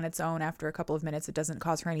down on its own after a couple of minutes. It doesn't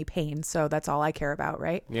cause her any pain. So that's all I care about,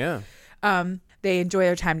 right? Yeah. They enjoy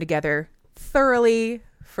their time together thoroughly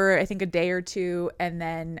for I think a day or two, and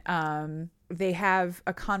then they have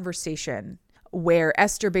a conversation where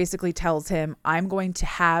Esther basically tells him, "I'm going to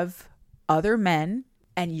have other men,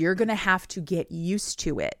 and you're going to have to get used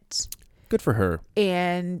to it." Good for her.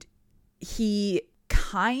 And he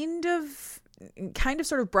kind of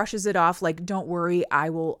sort of brushes it off like, "Don't worry,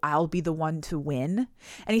 I'll be the one to win."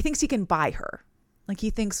 And he thinks he can buy her. Like he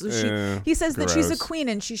thinks he says that she's a queen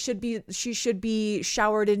and she should be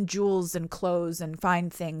showered in jewels and clothes and fine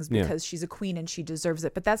things because she's a queen and she deserves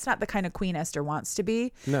it. But that's not the kind of queen Esther wants to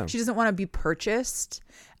be. No. She doesn't want to be purchased.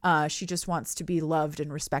 She just wants to be loved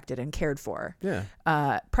and respected and cared for.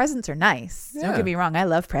 Yeah. Presents are nice. Yeah. Don't get me wrong. I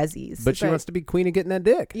love prezzies. But she wants to be queen of getting that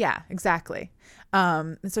dick. Yeah, exactly.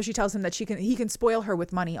 And so she tells him that he can spoil her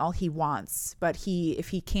with money all he wants, but if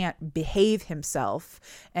he can't behave himself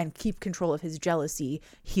and keep control of his jealousy,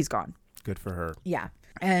 he's gone. Good for her. Yeah.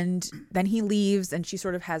 And then he leaves, and she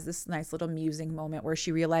sort of has this nice little musing moment where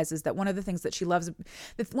she realizes that one of the things that she loves,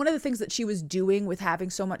 one of the things that she was doing with having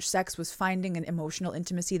so much sex was finding an emotional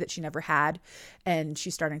intimacy that she never had. And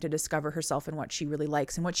she's starting to discover herself and what she really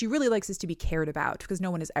likes. And what she really likes is to be cared about, because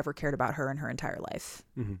no one has ever cared about her in her entire life.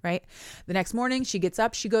 Mm-hmm. Right. The next morning she gets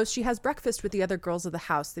up, she has breakfast with the other girls of the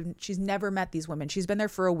house. She's never met these women. She's been there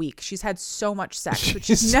for a week. She's had so much sex, but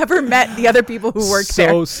she's never met the other people who work there.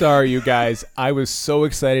 So sorry, you guys. I was so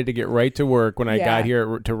excited to get right to work when I got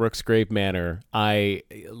here to Rooksgrave Manor. I'm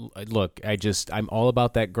all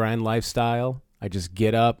about that grind lifestyle. I just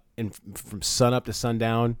get up and from sun up to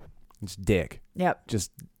sundown, it's dick. Yep.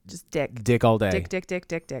 Just dick. Dick all day. Dick.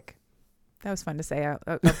 That was fun to say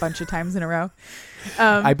a bunch of times in a row.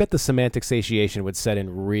 I bet the semantic satiation would set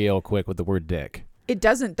in real quick with the word dick. It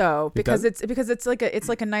doesn't though, because it's like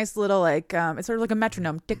a nice little like it's sort of like a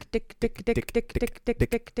metronome. Dick.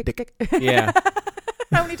 Yeah.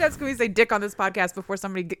 How many times can we say dick on this podcast before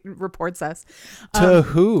somebody reports us? To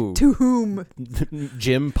who? To whom?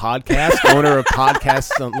 Jim Podcast, owner of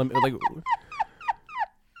Podcasts Unlimited. Like,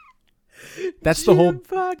 that's the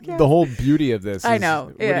whole beauty of this. I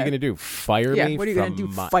know. What are you going to do? Fire me? What are you going to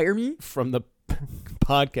do? Fire me? From the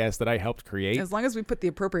podcast that I helped create? As long as we put the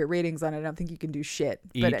appropriate ratings on it, I don't think you can do shit.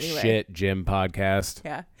 But anyway. Shit, Jim Podcast.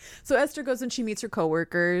 Yeah. So Esther goes and she meets her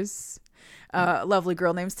coworkers. A lovely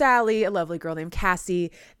girl named Sally, a lovely girl named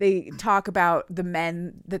Cassie. They talk about the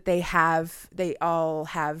men that they have. They all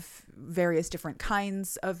have various different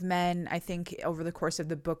kinds of men. I think over the course of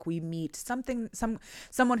the book, we meet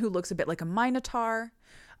someone who looks a bit like a minotaur.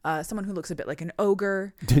 Someone who looks a bit like an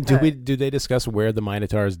ogre. Do they discuss where the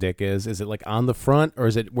Minotaur's dick is? Is it like on the front, or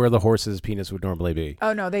is it where the horse's penis would normally be?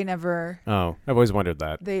 Oh no, they never. Oh, I've always wondered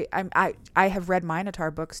that. I have read Minotaur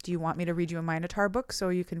books. Do you want me to read you a Minotaur book so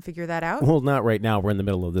you can figure that out? Well, not right now. We're in the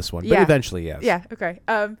middle of this one, but eventually, yes. Yeah. Okay.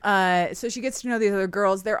 So she gets to know these other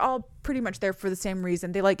girls. They're all pretty much there for the same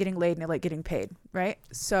reason. They like getting laid and they like getting paid, right?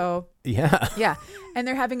 So yeah, and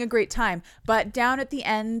they're having a great time. But down at the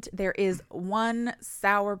end, there is one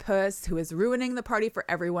sourpuss who is ruining the party for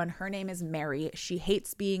everyone. Her name is Mary. She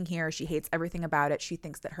hates being here. She hates everything about it. She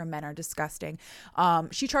thinks that her men are disgusting.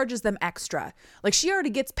 She charges them extra. Like she already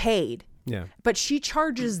gets paid. Yeah. But she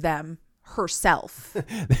charges them herself.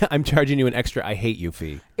 I'm charging you an extra I hate you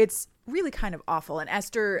fee. It's really kind of awful. And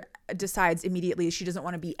Esther decides immediately she doesn't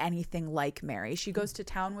want to be anything like Mary. She goes to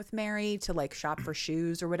town with Mary to like shop for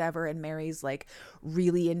shoes or whatever. And Mary's like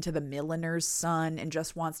really into the milliner's son and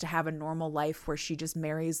just wants to have a normal life where she just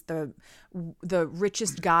marries the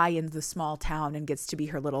richest guy in the small town and gets to be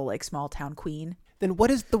her little like small town queen. Then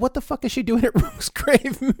what the fuck is she doing at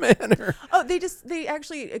Rooksgrave Manor? Oh, they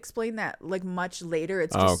actually explain that like much later.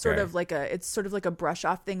 It's just sort of like a brush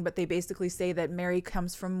off thing, but they basically say that Mary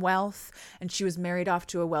comes from wealth and she was married off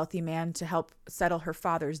to a wealthy man to help settle her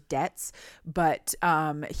father's debts, but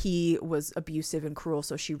he was abusive and cruel,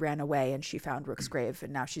 so she ran away and she found Rooksgrave,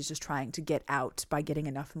 and now she's just trying to get out by getting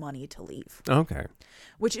enough money to leave. Okay.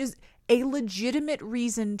 Which is a legitimate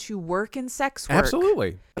reason to work in sex work.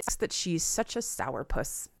 Absolutely. It's that she's such a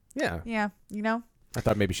sourpuss. Yeah. Yeah, you know? I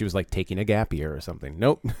thought maybe she was like taking a gap year or something.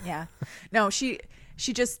 Nope. Yeah. No, she's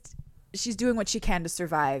doing what she can to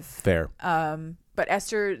survive. Fair. But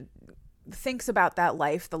Esther thinks about that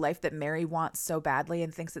life, the life that Mary wants so badly,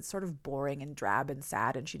 and thinks it's sort of boring and drab and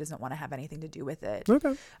sad, and she doesn't want to have anything to do with it.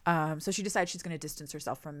 Okay. So she decides she's going to distance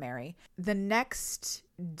herself from Mary. The next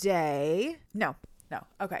day,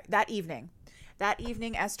 okay, that evening,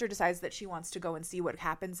 Esther decides that she wants to go and see what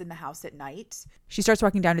happens in the house at night. She starts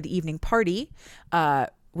walking down to the evening party,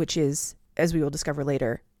 which is, as we will discover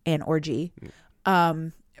later, an orgy.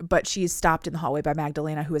 But she's stopped in the hallway by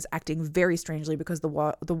Magdalena, who is acting very strangely because the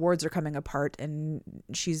wards are coming apart, and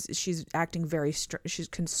she's acting she's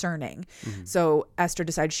concerning. Mm-hmm. So Esther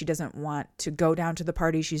decides she doesn't want to go down to the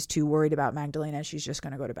party. She's too worried about Magdalena. She's just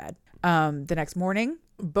going to go to bed. The next morning,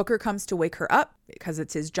 Booker comes to wake her up because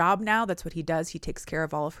it's his job now. That's what he does. He takes care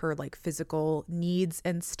of all of her like physical needs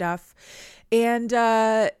and stuff, and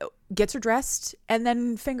gets her dressed and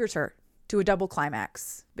then fingers her to a double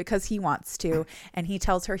climax because he wants to, and he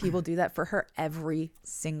tells her he will do that for her every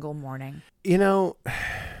single morning. You know,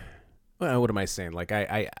 well, what am I saying? Like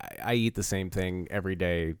I eat the same thing every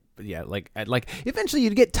day. But yeah, like eventually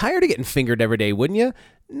you'd get tired of getting fingered every day, wouldn't you?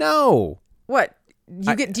 No. What?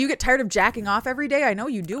 Do you get tired of jacking off every day? I know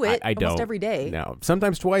you do it. I almost don't. every day. No,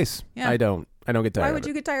 sometimes twice. Yeah. I don't get tired. Why would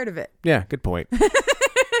you get tired of it? Yeah, good point.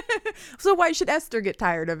 So why should Esther get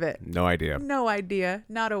tired of it? No idea.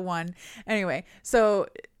 Not a one. Anyway, so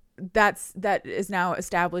that is now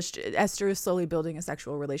established. Esther is slowly building a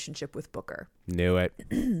sexual relationship with Booker. Knew it.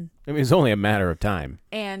 I mean, it's only a matter of time.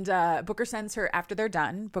 And Booker sends her, after they're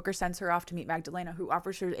done, Booker sends her off to meet Magdalena, who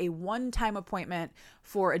offers her a one-time appointment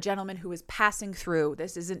for a gentleman who is passing through.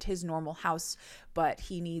 This isn't his normal house, but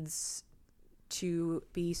he needs to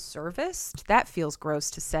be serviced. That feels gross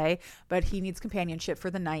to say, but he needs companionship for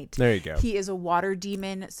the night. There you go. He is a water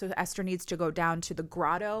demon, so Esther needs to go down to the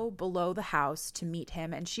grotto below the house to meet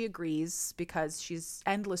him, and she agrees because she's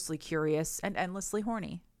endlessly curious and endlessly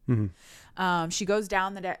horny. Mm-hmm. She goes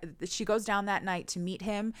down that night to meet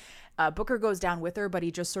him. Booker goes down with her, but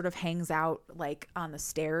he just sort of hangs out like on the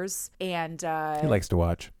stairs, and he likes to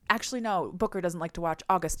watch. Actually, no, Booker doesn't like to watch.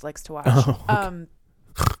 August likes to watch. Oh, okay.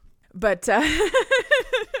 But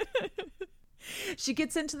she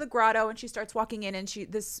gets into the grotto and she starts walking in, and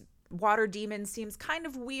this water demon seems kind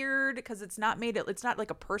of weird because it's not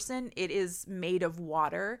like a person. It is made of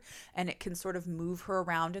water, and it can sort of move her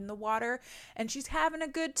around in the water, and she's having a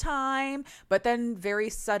good time. But then very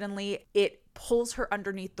suddenly it pulls her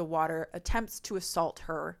underneath the water, attempts to assault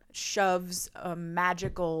her, shoves a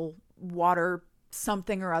magical water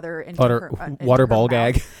something or other into water ball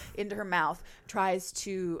gag into her mouth, tries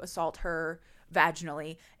to assault her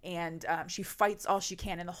vaginally, and she fights all she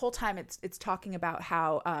can, and the whole time it's talking about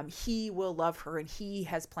how he will love her and he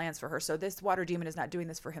has plans for her. So this water demon is not doing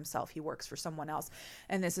this for himself. He works for someone else,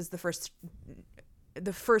 and this is the first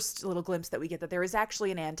little glimpse that we get that there is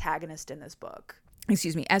actually an antagonist in this book.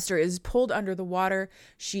 Excuse me. Esther is pulled under the water.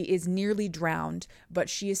 She is nearly drowned, but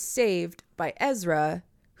she is saved by Ezra,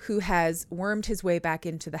 who has wormed his way back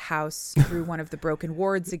into the house through one of the broken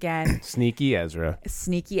wards again. Sneaky Ezra.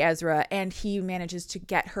 And he manages to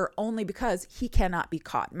get her only because he cannot be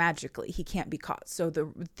caught magically. He can't be caught. So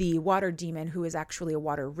the water demon, who is actually a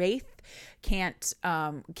water wraith, can't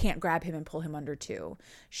grab him and pull him under too.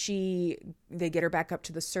 They get her back up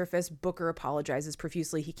to the surface. Booker apologizes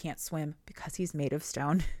profusely. He can't swim because he's made of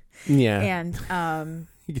stone. Yeah. And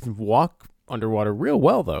he can walk underwater real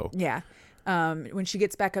well though. Yeah. When she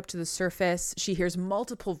gets back up to the surface, she hears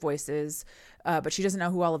multiple voices, but she doesn't know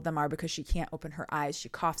who all of them are because she can't open her eyes. She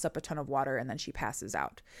coughs up a ton of water and then she passes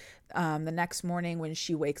out. The next morning when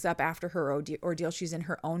she wakes up after her ordeal, she's in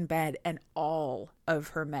her own bed and all of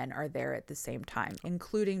her men are there at the same time,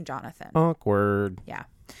 including Jonathan. Awkward. Yeah.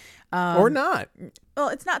 Or not. Well,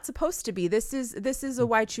 it's not supposed to be. This is a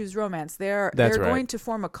Why Choose Romance. They're That's going right. to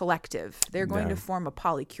form a collective. They're going to form a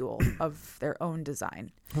polycule of their own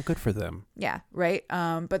design. Oh, good for them. Yeah, right.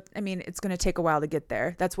 But I mean, it's going to take a while to get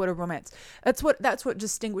there. That's what a romance. That's what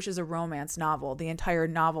distinguishes a romance novel. The entire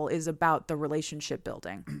novel is about the relationship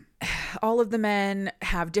building. All of the men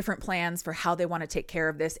have different plans for how they want to take care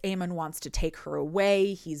of this. Aemon wants to take her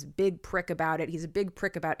away. He's a big prick about it. He's a big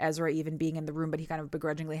prick about Ezra even being in the room, but he kind of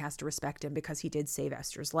begrudgingly has to respect him because he did save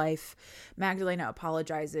Esther's life. Magdalena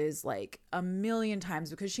apologizes like a million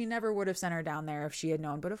times because she never would have sent her down there if she had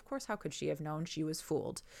known. But of course, how could she have known? She was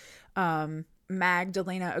fooled.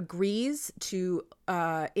 Magdalena agrees to,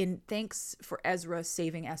 in thanks for Ezra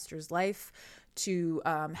saving Esther's life, to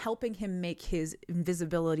helping him make his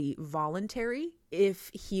invisibility voluntary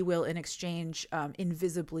if he will, in exchange,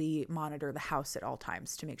 invisibly monitor the house at all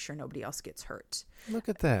times to make sure nobody else gets hurt. Look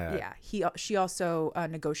at that. Yeah. She also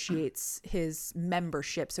negotiates his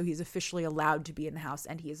membership, so he's officially allowed to be in the house,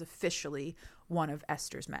 and he is officially one of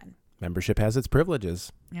Esther's men. Membership has its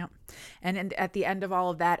privileges. Yeah. And at the end of all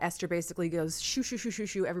of that, Esther basically goes, shoo, shoo, shoo, shoo,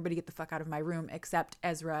 shoo, everybody get the fuck out of my room except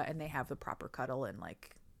Ezra, and they have the proper cuddle and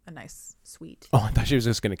like a nice sweet. Oh, I thought she was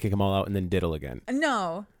just going to kick them all out and then diddle again.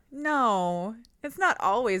 No. It's not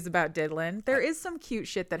always about diddling. There is some cute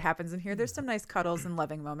shit that happens in here. There's some nice cuddles and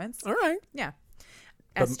loving moments. All right. Yeah.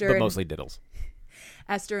 But mostly diddles.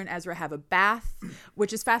 Esther and Ezra have a bath,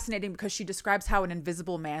 which is fascinating because she describes how an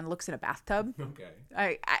invisible man looks in a bathtub. Okay.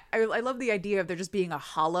 I love the idea of there just being a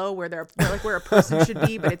hollow where where a person should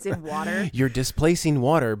be, but it's in water. You're displacing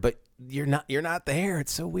water, but you're not there.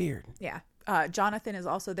 It's so weird. Yeah. Jonathan is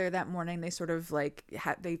also there that morning. They sort of like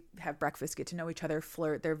they have breakfast, get to know each other,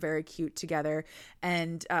 flirt. They're very cute together.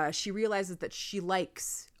 And she realizes that she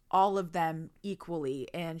likes all of them equally.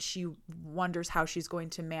 And she wonders how she's going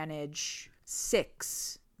to manage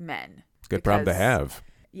 6 men. Good problem to have.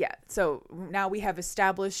 Yeah. So now we have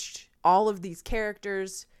established all of these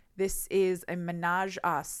characters. This is a menage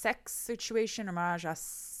a sex situation, or menage a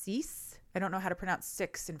six. I don't know how to pronounce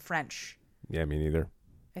 6 in French. Yeah, me neither.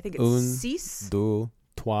 I think it's six. Deux,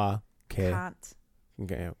 trois, Quatre.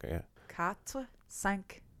 Okay, yeah. Quatre,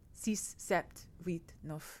 cinq, six, sept, huit,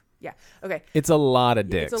 neuf. Yeah, okay. It's a lot of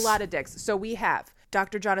dicks. It's a lot of dicks. So we have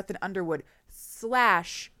Dr. Jonathan Underwood /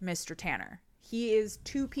 Mr. Tanner. He is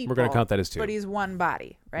 2 people. We're going to count that as 2. But he's one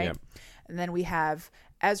body, right? Yep. And then we have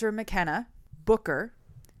Ezra McKenna, Booker,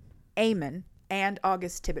 Aemon, and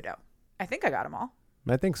August Thibodeau. I think I got them all.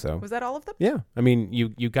 I think so. Was that all of them? Yeah. I mean,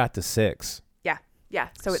 you got to 6. Yeah,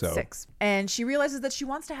 so it's 6. And she realizes that she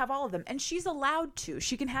wants to have all of them. And she's allowed to.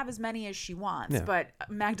 She can have as many as she wants. Yeah. But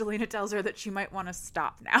Magdalena tells her that she might want to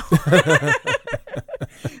stop now.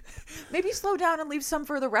 Maybe slow down and leave some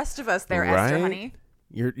for the rest of us there, right? Esther, honey.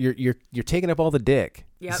 You're taking up all the dick.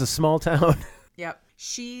 Yep. It's a small town. Yep.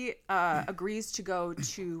 She agrees to go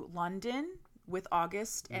to London with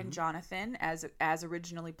August and Jonathan as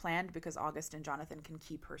originally planned, because August and Jonathan can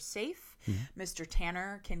keep her safe. Mr.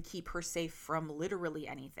 Tanner can keep her safe from literally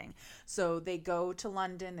anything. So they go to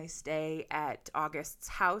London. They stay at August's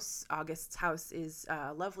house. August's house is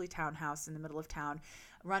a lovely townhouse in the middle of town,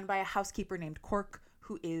 run by a housekeeper named Cork,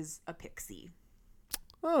 who is a pixie.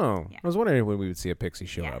 Oh, yeah. I was wondering when we would see a pixie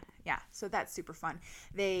show up. Yeah, so that's super fun.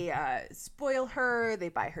 They spoil her, they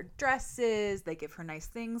buy her dresses, they give her nice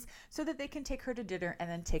things so that they can take her to dinner and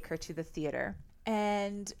then take her to the theater.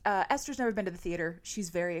 And Esther's never been to the theater.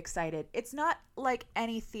 She's very excited. It's not like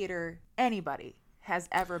any theater anybody has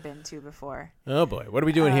ever been to before. Oh boy, what are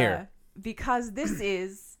we doing here? Because this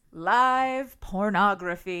is live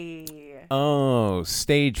pornography. Oh,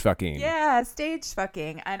 stage fucking. Yeah, stage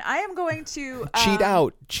fucking. And I am going to... Cheat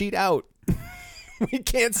out. We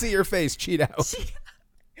can't see your face. Cheat out.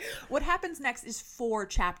 What happens next is 4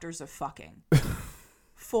 chapters of fucking.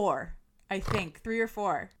 4, I think. 3 or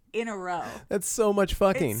 4 in a row. That's so much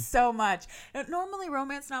fucking. It's so much. Now, normally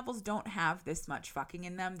romance novels don't have this much fucking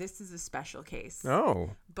in them. This is a special case. Oh.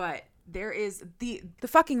 But there is... The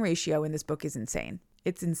fucking ratio in this book is insane.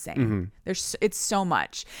 It's insane. It's so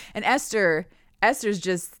much. And Esther's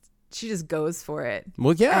just... She just goes for it.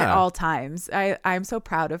 Well, yeah. At all times. I'm so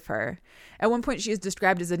proud of her. At one point, she is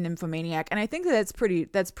described as a nymphomaniac, and I think that's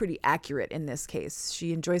pretty accurate in this case.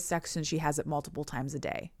 She enjoys sex and she has it multiple times a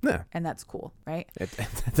day. Yeah. And that's cool, right?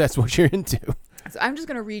 That's what you're into. So I'm just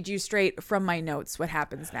going to read you straight from my notes what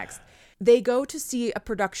happens next. They go to see a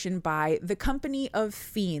production by the Company of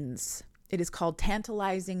Fiends. It is called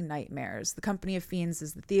Tantalizing Nightmares. The Company of Fiends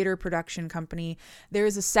is the theater production company. There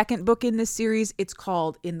is a second book in this series. It's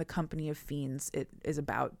called In the Company of Fiends. It is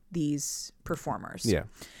about these performers. Yeah.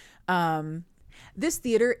 This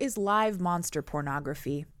theater is live monster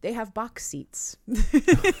pornography. They have box seats.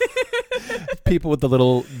 People with the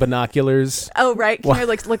little binoculars. Oh, right. Can you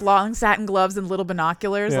like long satin gloves and little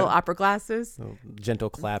binoculars, little opera glasses? Oh, gentle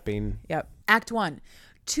clapping. Yep. Act 1.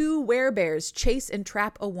 2 werebears chase and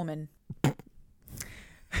trap a woman.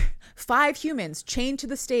 5 humans chained to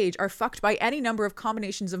the stage are fucked by any number of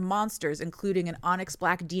combinations of monsters, including an onyx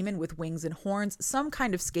black demon with wings and horns, some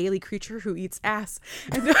kind of scaly creature who eats ass,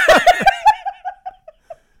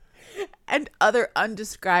 and other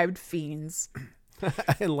undescribed fiends.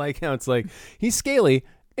 I like how it's like, he's scaly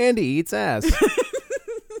and he eats ass.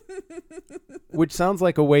 Which sounds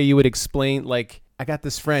like a way you would explain, like, I got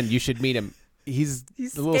this friend, you should meet him. He's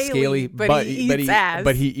a little scaly, but he eats ass.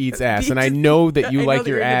 But he eats ass. And I know that you like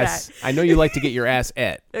your ass. I know you like to get your ass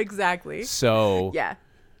et. Exactly. So. Yeah.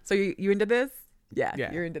 So you into this? Yeah.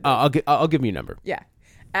 You're into this. I'll give you a number. Yeah.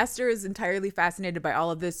 Esther is entirely fascinated by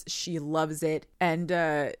all of this. She loves it. And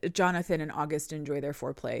Jonathan and August enjoy their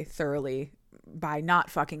foreplay thoroughly by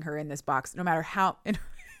not fucking her in this box, no matter how...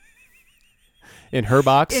 In her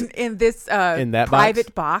box? In this in that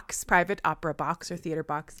private opera box or theater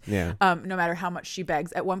box. Yeah. No matter how much she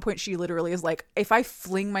begs. At one point, she literally is like, if I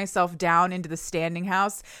fling myself down into the standing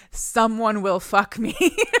house, someone will fuck me.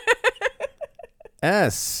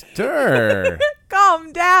 Esther.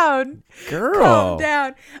 Calm down. Girl. Calm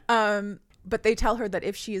down. But they tell her that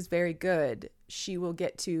if she is very good, she will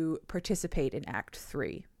get to participate in Act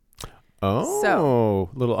 3. Oh, so,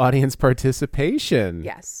 little audience participation.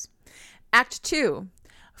 Yes. Act 2.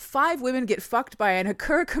 5 women get fucked by an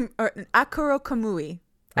Akura Kamui.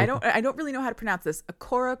 I don't really know how to pronounce this.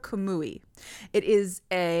 Akura Kamui. It is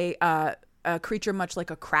a creature much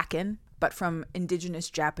like a kraken, but from indigenous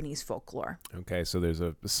Japanese folklore. Okay, so there's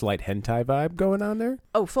a slight hentai vibe going on there?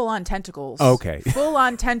 Oh, full on tentacles. Okay. Full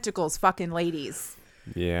on tentacles, fucking ladies.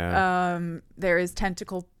 Yeah. There's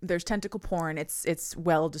tentacle porn. It's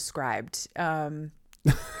well described.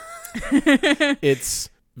 It's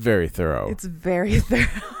very thorough. It's very thorough.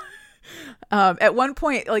 At one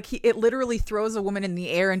point, like it literally throws a woman in the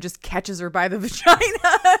air and just catches her by the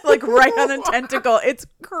vagina, like right on a tentacle. It's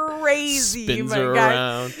crazy. Spins my her God.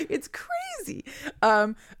 around. It's crazy.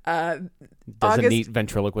 Does a neat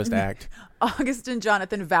ventriloquist act. August and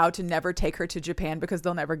Jonathan vow to never take her to Japan because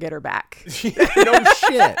they'll never get her back. No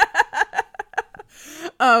shit.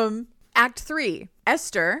 Act 3.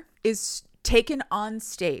 Esther is taken on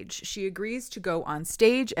stage. She agrees to go on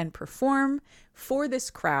stage and perform for this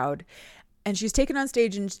crowd. And she's taken on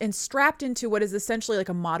stage and strapped into what is essentially like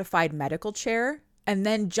a modified medical chair. And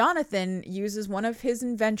then Jonathan uses one of his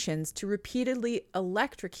inventions to repeatedly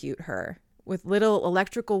electrocute her with little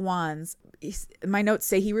electrical wands. My notes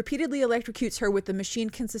say he repeatedly electrocutes her with the machine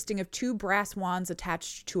consisting of 2 brass wands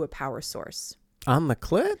attached to a power source. On the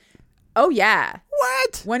clit? Oh, yeah.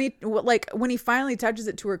 What? When he finally touches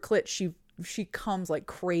it to her clit, she comes like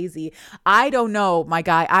crazy. I don't know, my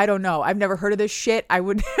guy. I don't know. I've never heard of this shit. I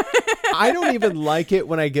don't even like it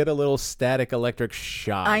when I get a little static electric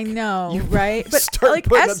shock. I know, right? But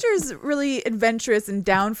like Esther's really adventurous and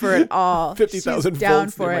down for it all. 50,000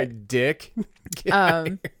 volts in my dick.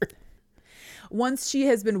 Once she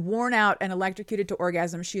has been worn out and electrocuted to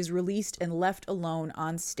orgasm, she is released and left alone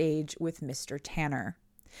on stage with Mr. Tanner.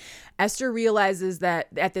 Esther realizes that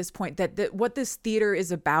at this point that what this theater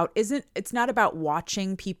is about it's not about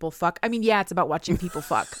watching people fuck. I mean, yeah, it's about watching people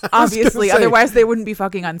fuck, obviously. Otherwise, they wouldn't be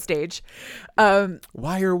fucking on stage.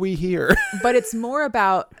 Why are we here? But it's more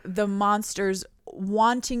about the monsters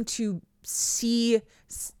wanting to see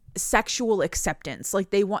sexual acceptance. Like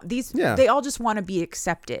they want these, they all just want to be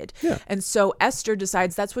accepted. Yeah. And so Esther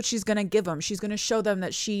decides that's what she's going to give them. She's going to show them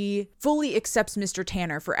that she fully accepts Mr.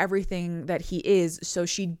 Tanner for everything that he is. So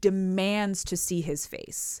she demands to see his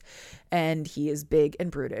face. And he is big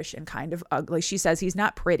and brutish and kind of ugly. She says he's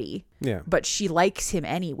not pretty, but she likes him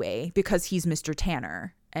anyway because he's Mr.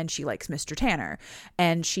 Tanner. And she likes Mr. Tanner,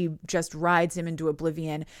 and she just rides him into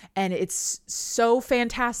oblivion. And it's so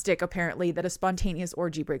fantastic, apparently, that a spontaneous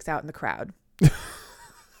orgy breaks out in the crowd.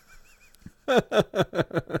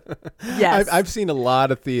 Yes. I've seen a lot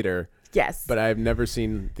of theater. Yes. But I've never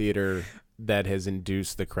seen theater that has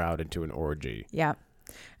induced the crowd into an orgy. Yeah.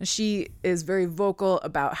 And she is very vocal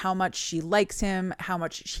about how much she likes him, how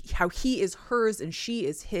he is hers and she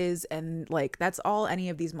is his. And like, that's all any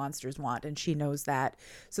of these monsters want. And she knows that.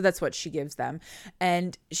 So that's what she gives them.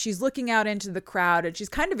 And she's looking out into the crowd and she's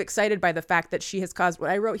kind of excited by the fact that she has caused what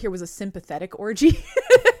I wrote here was a sympathetic orgy.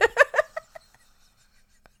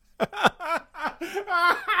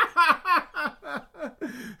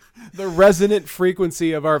 The resonant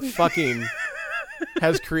frequency of our fucking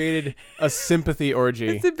has created a sympathy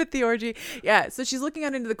orgy. Sympathy orgy. Yeah. So she's looking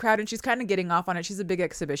out into the crowd and she's kind of getting off on it. She's a big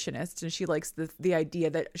exhibitionist and she likes the idea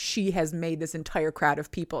that she has made this entire crowd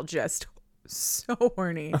of people just so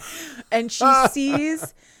horny. And she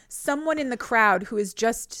sees someone in the crowd who is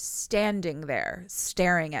just standing there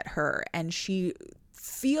staring at her, and she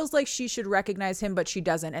feels like she should recognize him, but she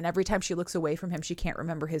doesn't. And every time she looks away from him, she can't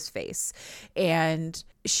remember his face. And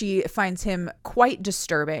she finds him quite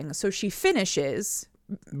disturbing. So she finishes.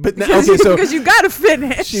 But because you got to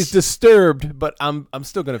finish. She's disturbed, but I'm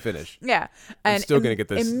still going to finish. Yeah. I'm still going to get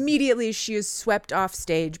this. Immediately she is swept off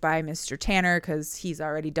stage by Mr. Tanner because he's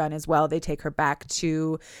already done as well. They take her back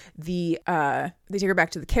to the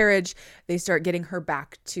carriage. They start getting her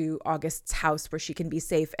back to August's house where she can be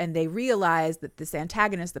safe. And they realize that this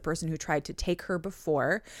antagonist, the person who tried to take her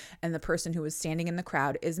before, and the person who was standing in the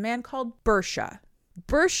crowd is a man called Bersha.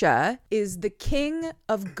 Bersha is the king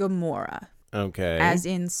of Gomorrah. Okay. As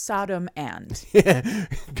in Sodom and.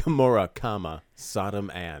 Gomorrah,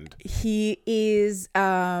 Sodom and. He is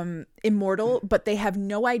immortal, but they have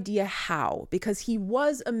no idea how, because he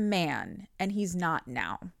was a man and he's not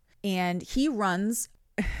now. And he runs.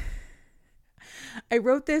 I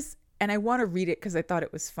wrote this and I want to read it because I thought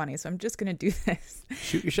it was funny. So I'm just going to do this.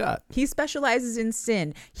 Shoot your shot. He specializes in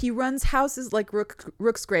sin. He runs houses like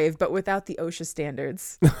Rooksgrave, but without the OSHA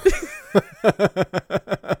standards.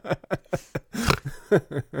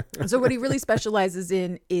 So what he really specializes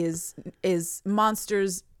in is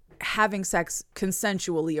monsters having sex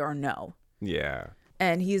consensually or no. Yeah.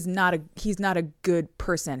 And he's not a good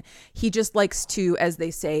person. He just likes to, as they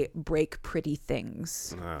say, break pretty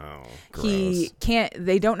things. Oh, gross.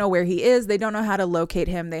 They don't know where he is. They don't know how to locate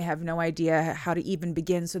him. They have no idea how to even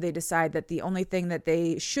begin. So they decide that the only thing that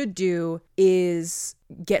they should do is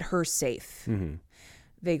get her safe. Mm-hmm.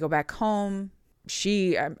 They go back home.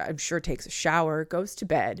 She, I'm sure, takes a shower, goes to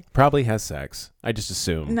bed. Probably has sex. I just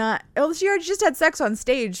assume. She already just had sex on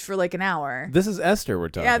stage for like an hour. This is Esther we're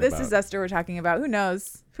talking about. Yeah, this is Esther we're talking about. Who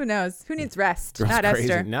knows? Who needs rest? Girl's Not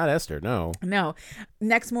crazy. Esther. Not Esther, no. No.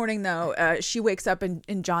 Next morning, though, she wakes up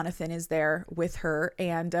and Jonathan is there with her,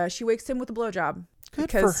 and she wakes him with a blowjob. Good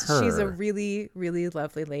because for her. She's a really, really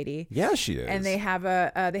lovely lady. Yeah, she is. And they have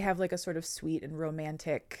like a sort of sweet and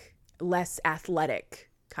romantic, less athletic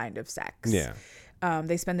kind of sex. Yeah.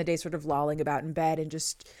 They spend the day sort of lolling about in bed and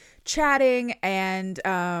just chatting and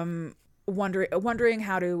wondering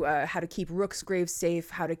how to keep Rooksgrave safe,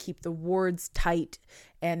 how to keep the wards tight,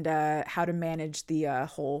 and how to manage the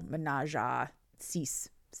whole menage a six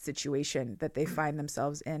situation that they find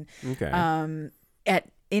themselves in. Okay.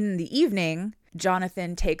 In the evening,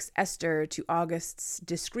 Jonathan takes Esther to August's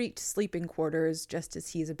discreet sleeping quarters just as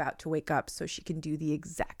he's about to wake up so she can do the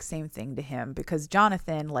exact same thing to him because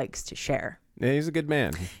Jonathan likes to share. Yeah, he's a good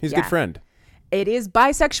man. He's a good friend. It is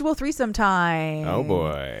bisexual threesome time. Oh,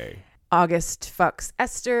 boy. August fucks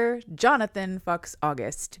Esther. Jonathan fucks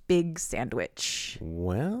August. Big sandwich.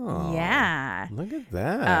 Well. Yeah. Look at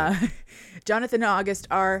that. Jonathan and August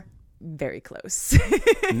are very close.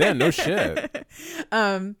 Yeah, no shit.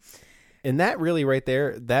 And that really right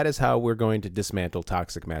there, that is how we're going to dismantle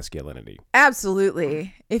toxic masculinity.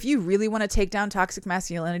 Absolutely. If you really want to take down toxic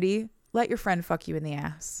masculinity, let your friend fuck you in the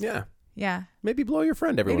ass. Yeah. Yeah. Maybe blow your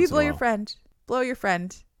friend every once Maybe in a while. blow your friend. Blow your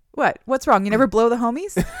friend. What? What's wrong? You never blow the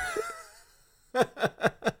homies?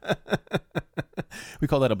 We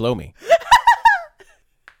call that a blow me.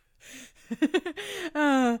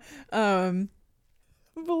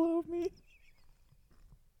 Blow me.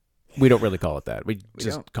 We don't really call it that. We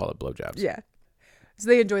just call it blowjobs. Yeah. So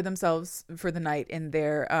they enjoy themselves for the night in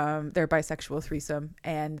their bisexual threesome.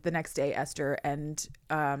 And the next day, Esther and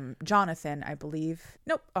Jonathan, I believe.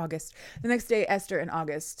 Nope, August. The next day, Esther and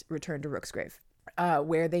August return to Rooksgrave,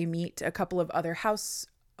 where they meet a couple of other house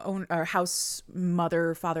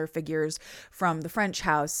mother, father figures from the French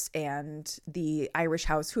house and the Irish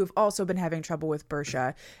house who have also been having trouble with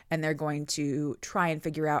Bersha. And they're going to try and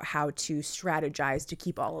figure out how to strategize to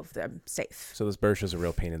keep all of them safe. So this Bersha's a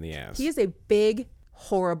real pain in the ass. He is a big,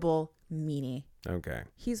 horrible meanie. Okay.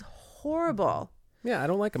 He's horrible. Yeah, I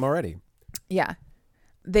don't like him already. Yeah.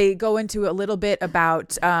 They go into a little bit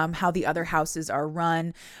about how the other houses are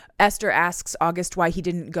run. Esther asks August why he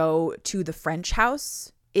didn't go to the French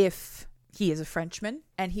house if he is a Frenchman.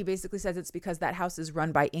 And he basically says it's because that house is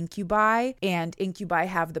run by incubi, and incubi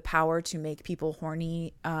have the power to make people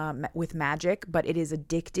horny with magic, but it is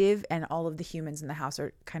addictive, and all of the humans in the house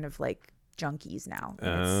are kind of like junkies now.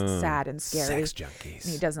 And it's sad and scary. Sex junkies.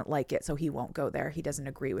 And he doesn't like it, so he won't go there. He doesn't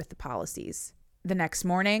agree with the policies. The next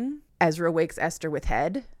morning, Ezra wakes Esther with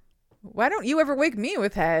head. Why don't you ever wake me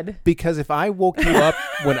with head? Because if I woke you up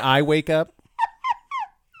when I wake up,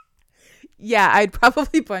 Yeah, I'd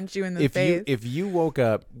probably punch you in the face. If you woke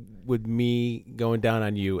up with me going down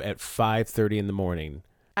on you at 5:30 in the morning,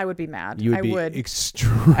 I would be mad. You would I be would.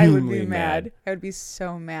 extremely I would be mad. I would be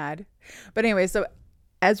so mad. But anyway, so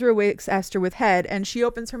Ezra wakes Esther with head, and she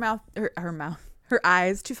opens her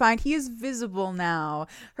eyes to find he is visible now.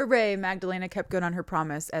 Hooray, Magdalena kept good on her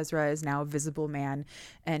promise. Ezra is now a visible man,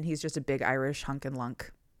 and he's just a big Irish hunk and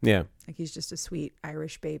lunk. Yeah. Like he's just a sweet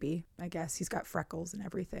Irish baby, I guess. He's got freckles and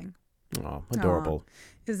everything. Oh, adorable.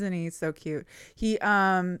 Isn't he so cute? He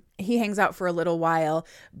hangs out for a little while,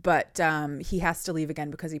 but he has to leave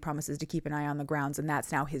again because he promises to keep an eye on the grounds, and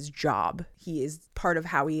that's now his job. He is part of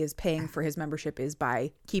how he is paying for his membership is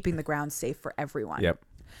by keeping the grounds safe for everyone. Yep.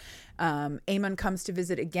 Aemon comes to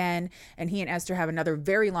visit again, and he and Esther have another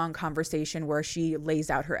very long conversation where she lays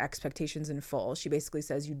out her expectations in full. She basically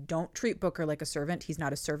says, you don't treat Booker like a servant. He's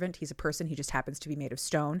not a servant. He's a person. He just happens to be made of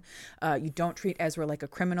stone. You don't treat Ezra like a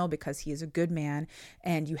criminal because he is a good man,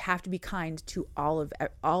 and you have to be kind to all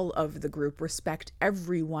of the group, respect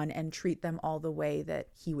everyone, and treat them all the way that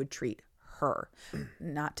he would treat her.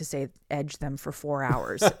 Not to say edge them for 4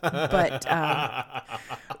 hours, but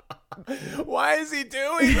why is he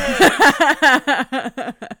doing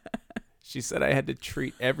this? She said I had to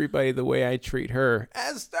treat everybody the way I treat her.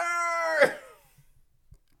 Esther!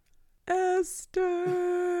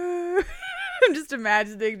 I'm just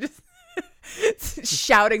imagining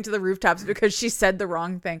shouting to the rooftops because she said the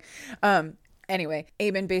wrong thing. Anyway,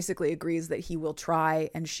 Aemon basically agrees that he will try,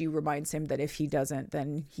 and she reminds him that if he doesn't,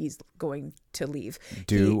 then he's going to leave.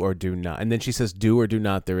 Do or do not. And then she says, do or do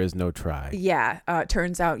not, there is no try. Yeah.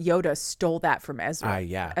 Turns out Yoda stole that from Ezra.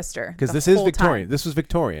 Yeah. Esther. Because this is Victorian. This was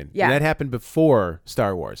Victorian. Yeah. And that happened before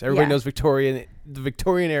Star Wars. Everybody knows Victorian. The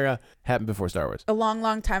Victorian era happened before Star Wars. A long,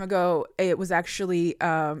 long time ago. It was actually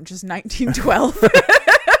just 1912.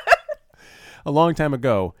 A long time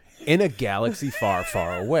ago in a galaxy far,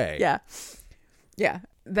 far away. Yeah. Yeah.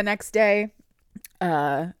 The next day,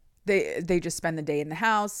 they just spend the day in the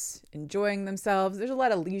house, enjoying themselves. There's a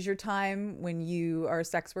lot of leisure time when you are a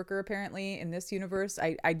sex worker, apparently, in this universe.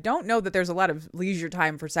 I don't know that there's a lot of leisure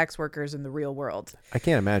time for sex workers in the real world. I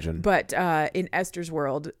can't imagine. But in Esther's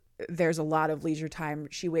world, there's a lot of leisure time.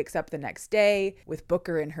 She wakes up the next day with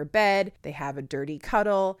Booker in her bed. They have a dirty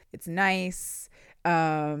cuddle. It's nice.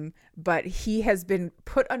 But he has been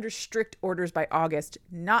put under strict orders by August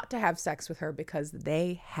not to have sex with her because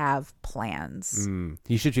they have plans.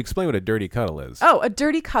 You should explain what a dirty cuddle is. Oh, a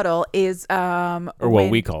dirty cuddle is or what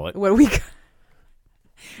we call it.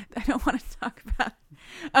 I don't want to talk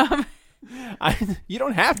about. You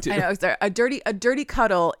don't have to. I know. Sorry. A dirty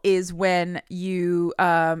cuddle is when you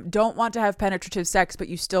don't want to have penetrative sex, but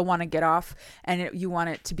you still want to get off, and you want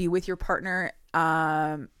it to be with your partner.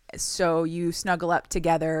 So you snuggle up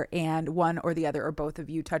together, and one or the other or both of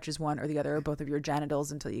you touches one or the other or both of your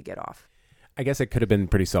genitals until you get off. I guess it could have been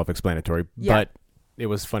pretty self-explanatory, but it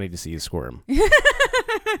was funny to see you squirm. I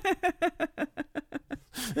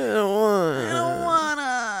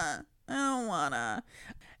don't wanna.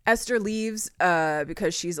 Esther leaves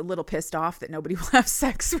because she's a little pissed off that nobody will have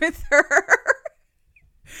sex with her.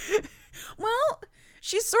 Well,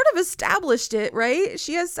 she's sort of established it, right?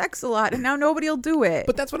 She has sex a lot, and now nobody will do it.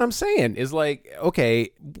 But that's what I'm saying is like, okay,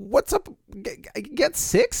 what's up? Get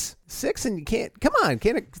six, and you can't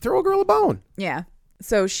throw a girl a bone. Yeah.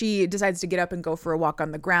 So she decides to get up and go for a walk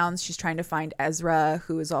on the grounds. She's trying to find Ezra,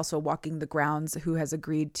 who is also walking the grounds, who has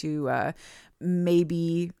agreed to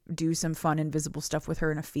maybe do some fun invisible stuff with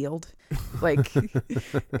her in a field. Like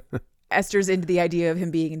Esther's into the idea of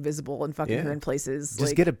him being invisible and fucking her in places.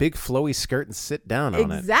 Just get a big flowy skirt and sit down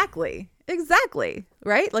on it. Exactly.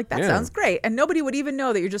 Right? Like that sounds great. And nobody would even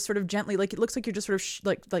know that you're just sort of gently, like it looks like you're just sort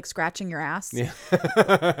of like scratching your ass. Yeah.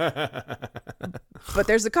 But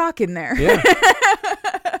there's a cock in there. Yeah.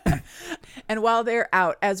 And while they're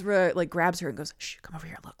out, Ezra like grabs her and goes, "Shh, come over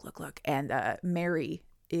here. Look. And Mary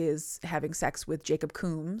is having sex with Jacob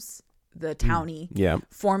Coombs, the townie,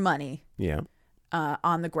 for money. Yeah.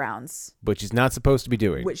 On the grounds. Which she's not supposed to be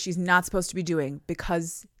doing. Which she's not supposed to be doing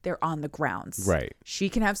because they're on the grounds. Right. She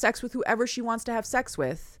can have sex with whoever she wants to have sex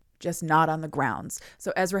with, just not on the grounds.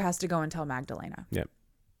 So Ezra has to go and tell Magdalena. Yep.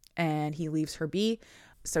 And he leaves her be.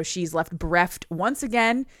 So she's left bereft once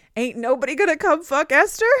again. Ain't nobody gonna come fuck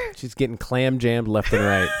Esther. She's getting clam jammed left and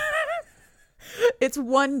right. It's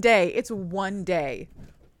one day.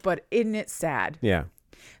 But isn't it sad? Yeah.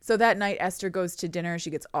 So that night, Esther goes to dinner.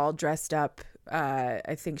 She gets all dressed up.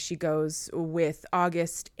 I think she goes with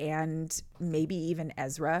August and maybe even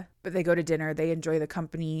Ezra. But they go to dinner. They enjoy the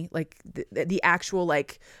company, like the actual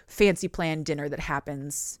like fancy planned dinner that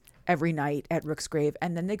happens every night at Rooksgrave.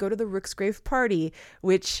 And then they go to the Rooksgrave party,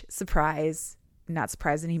 which, surprise, not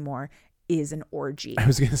surprise anymore, is an orgy. I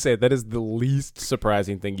was going to say, that is the least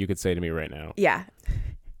surprising thing you could say to me right now. Yeah.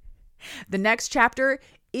 The next chapter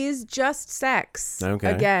is just sex. Okay.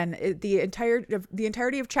 Again, the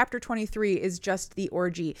entirety of chapter 23 is just the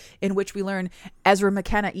orgy, in which we learn Ezra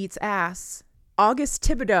McKenna eats ass. August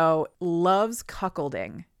Thibodeau loves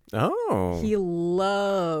cuckolding. Oh. He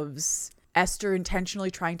loves Esther intentionally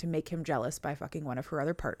trying to make him jealous by fucking one of her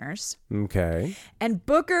other partners. Okay. And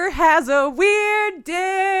Booker has a weird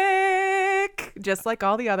dick, just like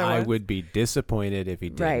all the other ones. I would be disappointed if he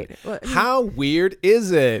didn't. Right. Well, how weird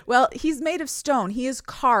is it? Well, he's made of stone. He is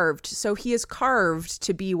carved. So he is carved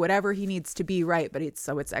to be whatever he needs to be, right? But it's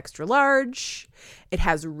extra large. It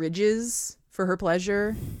has ridges for her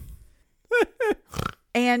pleasure.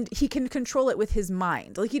 And he can control it with his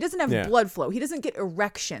mind. Like, he doesn't have blood flow. He doesn't get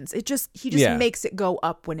erections. He just makes it go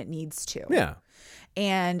up when it needs to. Yeah.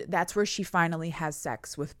 And that's where she finally has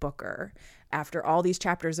sex with Booker. After all these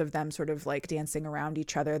chapters of them sort of like dancing around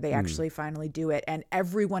each other, they actually finally do it. And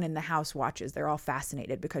everyone in the house watches. They're all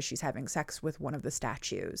fascinated because she's having sex with one of the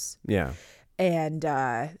statues. Yeah. And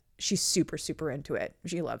she's super, super into it.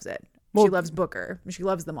 She loves it. Well, she loves Booker. She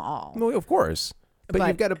loves them all. Well, of course. But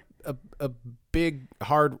you've got a big,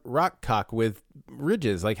 hard rock cock with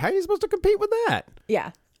ridges. Like, how are you supposed to compete with that?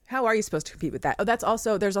 Yeah. How are you supposed to compete with that? Oh,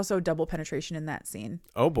 there's also double penetration in that scene.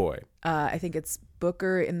 Oh, boy. I think it's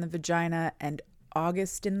Booker in the vagina and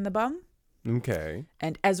August in the bum. Okay.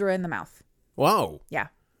 And Ezra in the mouth. Whoa. Yeah.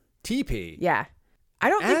 TP. Yeah. I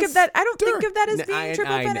don't think of that as being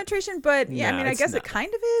triple penetration, but yeah, I mean, I guess it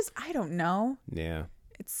kind of is. I don't know. Yeah.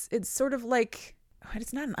 It's sort of like,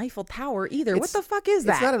 it's not an Eiffel Tower either. What the fuck is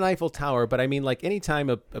that? It's not an Eiffel Tower, but I mean, like, anytime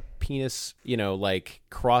a penis, like,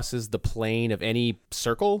 crosses the plane of any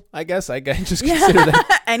circle, I guess I just consider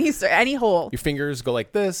that. any hole. Your fingers go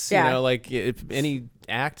like this, like, if any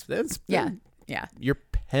act, that's... Yeah. You're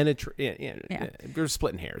penetrating. Yeah. You're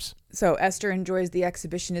splitting hairs. So Esther enjoys the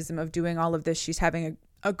exhibitionism of doing all of this. She's having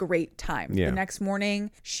a great time. Yeah. The next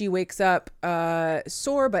morning, she wakes up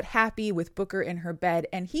sore but happy with Booker in her bed,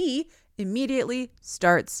 and he immediately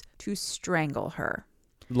starts to strangle her.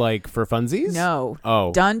 Like, for funsies? No.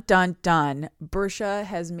 Oh. Dun, dun, dun. Bersha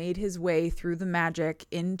has made his way through the magic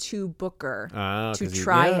into Booker to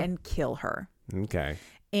try and kill her. Okay.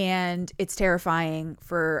 And it's terrifying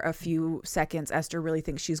for a few seconds. Esther really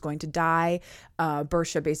thinks she's going to die.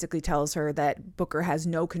 Bersha basically tells her that Booker has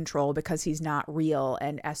no control because he's not real.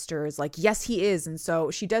 And Esther is like, yes, he is. And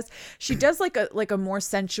so she does like a more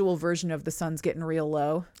sensual version of the sun's getting real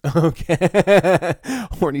low. Okay.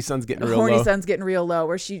 Horny sun's getting real low.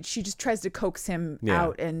 Where she just tries to coax him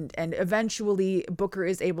out. And eventually Booker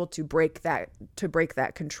is able to break that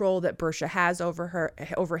control that Bersha has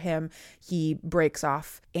over him. He breaks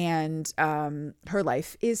off. And her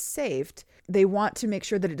life is saved. They want to make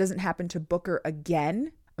sure that it doesn't happen to Booker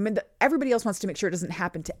again. I mean, everybody else wants to make sure it doesn't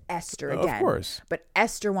happen to Esther again. Of course. But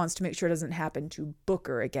Esther wants to make sure it doesn't happen to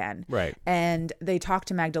Booker again. Right. And they talk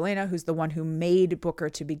to Magdalena, who's the one who made Booker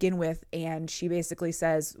to begin with. And she basically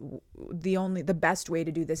says the best way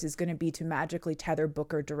to do this is going to be to magically tether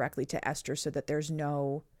Booker directly to Esther so that there's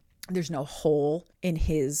no hole in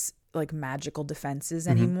his like magical defenses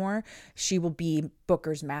anymore. She will be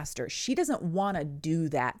Booker's master. She doesn't want to do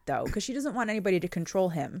that though, because she doesn't want anybody to control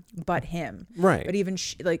him but him. Right. But even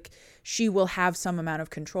she will have some amount of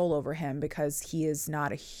control over him because he is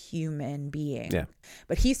not a human being. Yeah.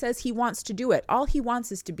 But he says he wants to do it. All he wants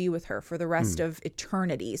is to be with her for the rest of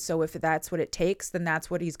eternity. So if that's what it takes, then that's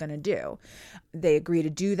what he's going to do. They agree to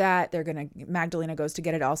do that. Magdalena goes to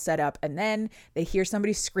get it all set up, and then they hear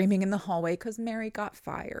somebody screaming in the hallway because Mary got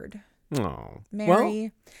fired. Oh,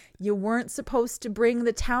 Mary, you weren't supposed to bring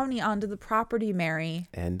the townie onto the property, Mary.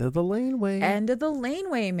 End of the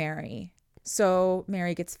laneway, Mary. So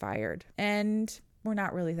Mary gets fired, and we're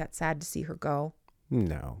not really that sad to see her go.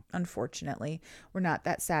 No. Unfortunately, we're not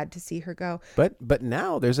that sad to see her go. But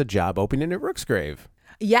now there's a job opening at Rooksgrave.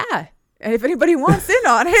 Yeah. And if anybody wants in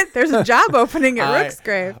on it, there's a job opening at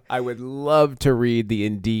Rooksgrave. I would love to read the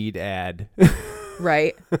Indeed ad.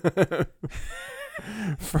 Right.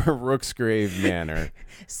 For Rooksgrave Manor.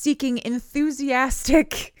 Seeking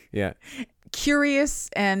enthusiastic. Yeah. Curious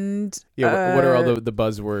and what are all the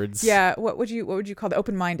buzzwords? Yeah, what would you call it?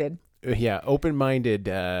 Open-minded. Yeah, open-minded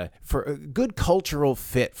for a good cultural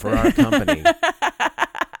fit for our company.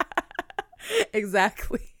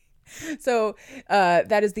 Exactly. So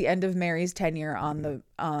that is the end of Mary's tenure on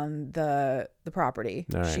the property.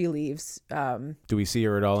 Right. She leaves. Do we see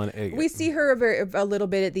her at all? We see her a little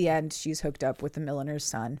bit at the end. She's hooked up with the milliner's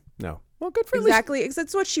son. No. Well, good for exactly.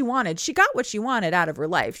 That's what she wanted. She got what she wanted out of her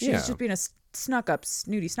life. She was just being a snuck up,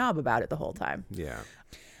 snooty snob about it the whole time. Yeah.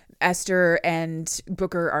 Esther and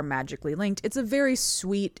Booker are magically linked. It's a very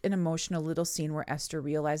sweet and emotional little scene where Esther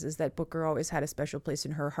realizes that Booker always had a special place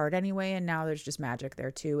in her heart anyway, and now there's just magic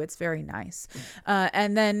there too. It's very nice.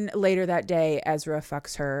 And then later that day, Ezra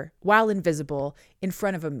fucks her while invisible in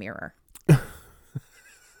front of a mirror.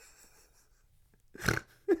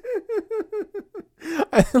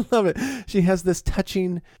 I love it. She has this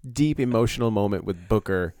touching, deep, emotional moment with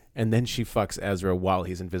Booker, and then she fucks Ezra while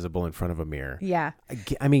he's invisible in front of a mirror. Yeah.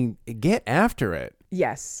 I mean, get after it.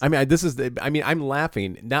 Yes. I mean, I'm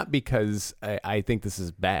laughing not because I think this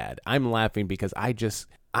is bad. I'm laughing because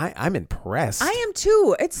I'm impressed. I am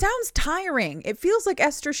too. It sounds tiring. It feels like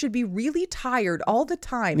Esther should be really tired all the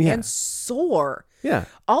time and sore. Yeah.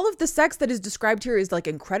 All of the sex that is described here is like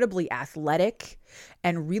incredibly athletic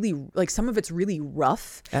and really like some of it's really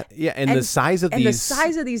rough. And the size of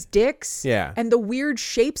these dicks. Yeah. And the weird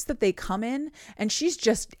shapes that they come in. And she's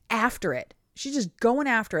just after it. She's just going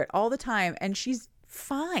after it all the time. And she's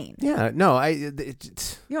fine. Yeah. No,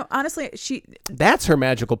 honestly, that's her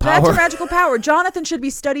magical power. That's her magical power. Jonathan should be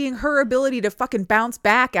studying her ability to fucking bounce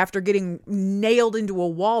back after getting nailed into a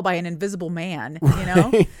wall by an invisible man, you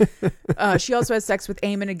know? She also has sex with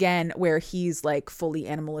Eamon again, where he's like fully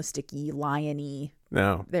animalistic-y, lion-y.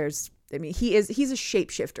 No. He's a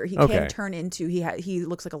shapeshifter. He can turn into, he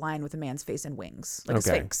looks like a lion with a man's face and wings, like a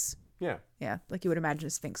sphinx. Yeah. Yeah, like you would imagine a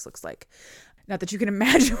sphinx looks like. Not that you can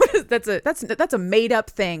imagine that's a made up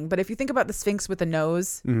thing, but if you think about the Sphinx with a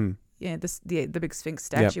nose, the big Sphinx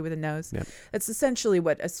statue with a nose, that's essentially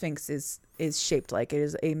what a Sphinx is shaped like. It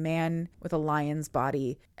is a man with a lion's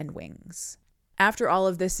body and wings. After all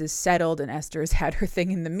of this is settled and Esther has had her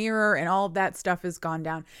thing in the mirror and all of that stuff has gone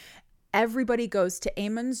down, everybody goes to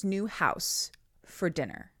Eamon's new house for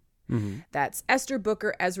dinner. Mm-hmm. That's Esther,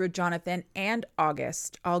 Booker, Ezra, Jonathan, and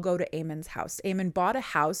August all go to Eamon's house. Eamon bought a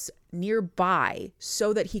house nearby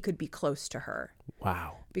so that he could be close to her.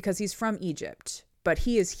 Wow. Because he's from Egypt, but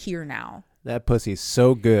he is here now. That pussy's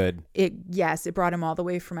so good. It brought him all the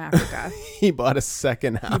way from Africa. He bought a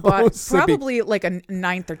second house. He bought probably like a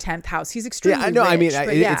 9th or 10th house. He's extremely rich. I mean,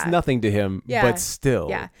 it's nothing to him, but still.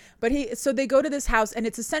 Yeah. But so they go to this house and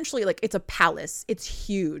it's essentially like, it's a palace. It's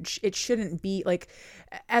huge. It shouldn't be like,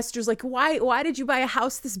 Esther's like, why did you buy a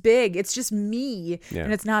house this big? It's just me. Yeah.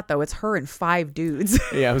 And it's not though. It's her and 5 dudes.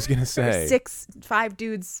 Yeah, I was going to say. 5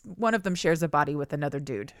 dudes. One of them shares a body with another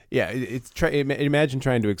dude. Yeah. Imagine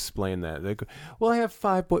trying to explain that. Like, well, I have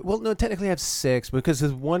 5 boys. Well, no, technically I have 6 because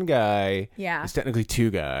there's one guy. Yeah. It's technically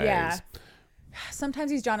 2 guys. Yeah.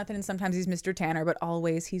 Sometimes he's Jonathan and sometimes he's Mr. Tanner, but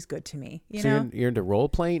always he's good to me. You know? You're into role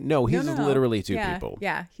playing? No, he's literally 2 people.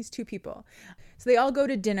 Yeah, he's 2 people. So they all go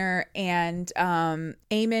to dinner and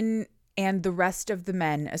Eamon and the rest of the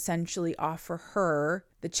men essentially offer her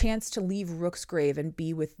the chance to leave Rooksgrave and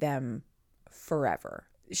be with them forever.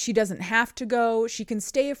 She doesn't have to go. She can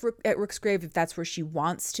stay at Rooksgrave if that's where she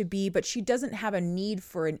wants to be, but she doesn't have a need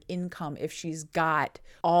for an income if she's got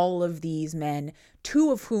all of these men, 2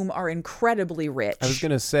 of whom are incredibly rich. I was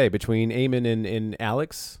going to say, between Eamon and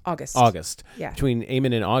August. Yeah. Between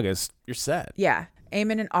Eamon and August, you're set. Yeah.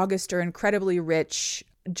 Eamon and August are incredibly rich.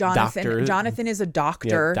 Jonathan is a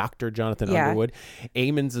doctor. Yeah, Dr. Jonathan Underwood.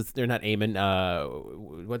 They're not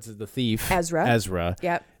Eamon. What's the thief? Ezra.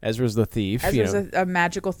 Yep. Ezra's the thief. Ezra's a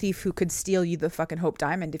magical thief who could steal you the fucking Hope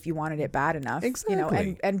Diamond if you wanted it bad enough.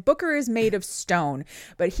 Exactly. And Booker is made of stone,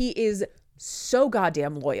 but he is so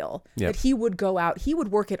goddamn loyal that he would go out. He would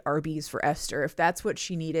work at Arby's for Esther if that's what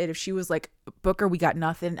she needed. If she was like, Booker, we got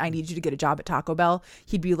nothing, I need you to get a job at Taco Bell,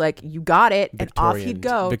 he'd be like, you got it. And off he'd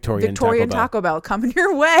go. Victorian Taco Bell coming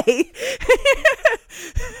your way.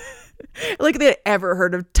 Like they'd ever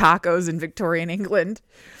heard of tacos in Victorian England.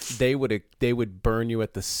 They would burn you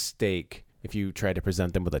at the stake if you tried to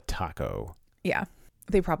present them with a taco. Yeah,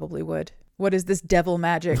 they probably would. What is this devil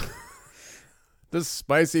magic? The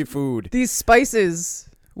spicy food. These spices.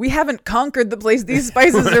 We haven't conquered the place these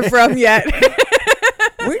spices are from yet.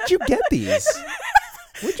 Where'd you get these?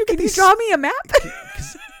 Can you draw me a map?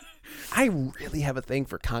 I really have a thing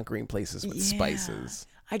for conquering places with spices.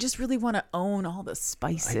 I just really want to own all the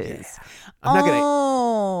spices. I'm not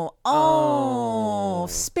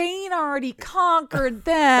gonna. Spain already conquered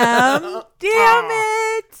them. Damn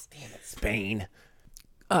it, Spain.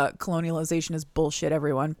 Colonialization is bullshit,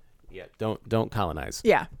 everyone. Yeah, don't colonize.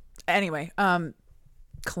 Yeah. Anyway,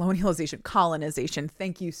 colonization.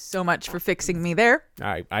 Thank you so much for fixing me there.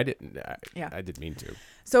 I didn't mean to.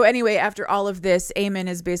 So anyway, after all of this, Aemon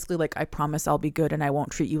is basically like, I promise I'll be good and I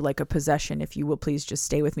won't treat you like a possession. If you will please just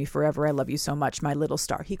stay with me forever. I love you so much, my little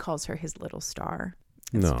star. He calls her his little star.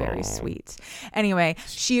 It's very sweet. Anyway,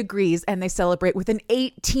 she agrees and they celebrate with an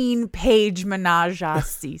 18-page menage a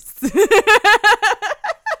six.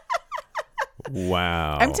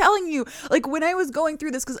 Wow. I'm telling you, like when I was going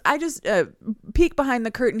through this, because I just peek behind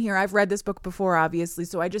the curtain here. I've read this book before, obviously,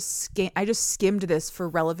 so I just skimmed this for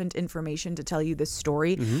relevant information to tell you this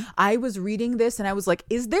story. I was reading this and I was like,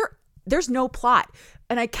 there's no plot.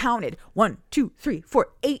 And I counted 1, 2, 3, 4,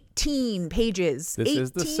 18 pages. This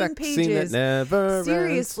is the sex scene that never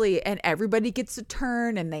Seriously. ends. And everybody gets a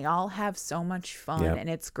turn and they all have so much fun. Yep. And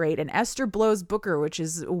it's great. And Esther blows Booker, which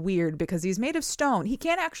is weird because he's made of stone. He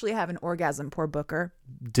can't actually have an orgasm, poor Booker.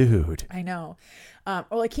 Dude. I know. Or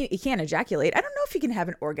like he can't ejaculate. I don't know if he can have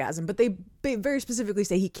an orgasm, but they very specifically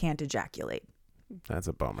say he can't ejaculate. That's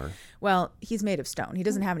a bummer. Well, he's made of stone. He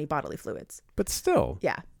doesn't have any bodily fluids. But still.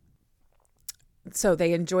 Yeah. So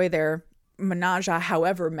they enjoy their menage a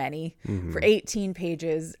however many for 18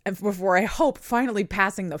 pages and before I hope finally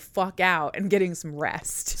passing the fuck out and getting some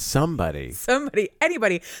rest. Somebody,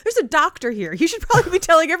 anybody. There's a doctor here. He should probably be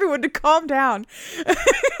telling everyone to calm down.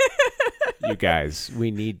 You guys, we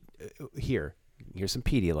need here's some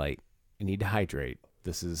Pedialyte. You need to hydrate.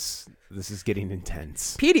 This is getting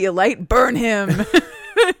intense. Pedialyte, burn him.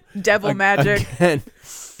 Devil magic. Again.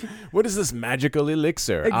 What is this magical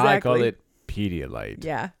elixir? Exactly. I call it Pedialyte.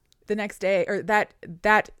 Yeah. The next day, or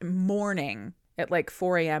that morning at like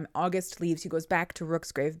 4 a.m., August leaves. He goes back to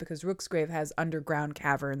Rooksgrave because Rooksgrave has underground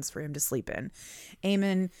caverns for him to sleep in.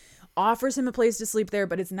 Aemon offers him a place to sleep there,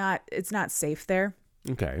 but it's not safe there.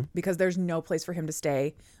 Okay. Because there's no place for him to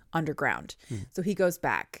stay underground. So he goes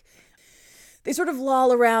back. They sort of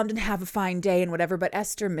loll around and have a fine day and whatever, but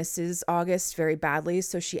Esther misses August very badly,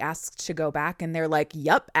 so she asks to go back, and they're like,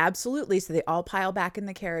 yup, absolutely. So they all pile back in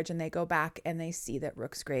the carriage, and they go back, and they see that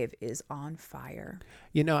Rooksgrave is on fire.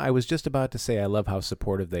 You know, I was just about to say I love how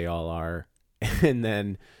supportive they all are, and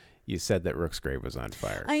then you said that Rooksgrave was on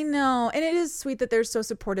fire. I know, and it is sweet that they're so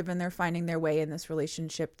supportive, and they're finding their way in this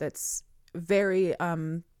relationship that's very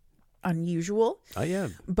unusual. Oh yeah,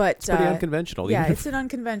 but it's pretty unconventional. Yeah, it's an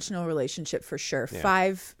unconventional relationship for sure.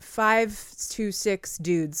 Yeah. 5 to 6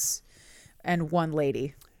 dudes and 1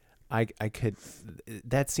 lady. I could.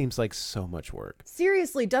 That seems like so much work.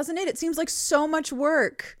 Seriously, doesn't it? It seems like so much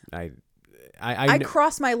work. I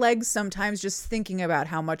cross my legs sometimes just thinking about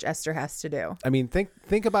how much Esther has to do. I mean,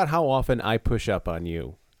 think about how often I push up on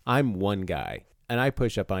you. I'm one guy, and I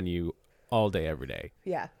push up on you all day, every day.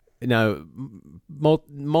 Yeah. Now,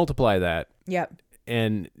 multiply that. Yep.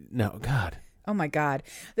 And no, God. Oh my God.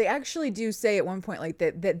 They actually do say at one point like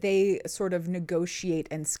that they sort of negotiate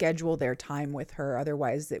and schedule their time with her.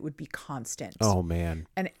 Otherwise it would be constant. Oh man.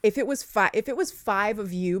 And if it was 5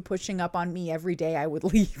 of you pushing up on me every day, I would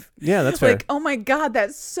leave. Yeah, that's fair. Like, oh my God,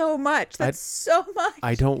 that's so much. That's so much.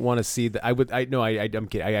 I don't want to see that. I'm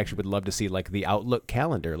kidding. I actually would love to see like the Outlook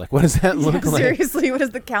calendar. Like, what does that look like? Seriously, what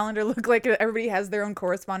does the calendar look like? Everybody has their own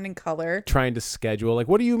corresponding color. Trying to schedule. Like,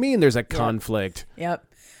 what do you mean there's a conflict? Yep.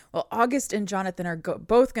 Well, August and Jonathan are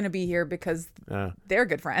both going to be here because they're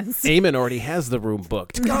good friends. Aemon already has the room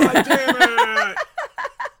booked. God damn it!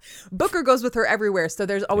 Booker goes with her everywhere, so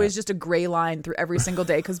there's always just a gray line through every single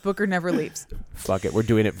day because Booker never leaves. Fuck it, we're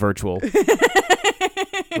doing it virtual.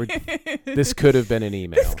 This could have been an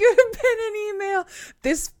email.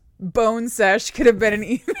 This bone sesh could have been an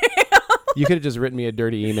email. You could have just written me a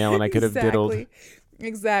dirty email and I could have diddled.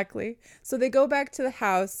 Exactly. So they go back to the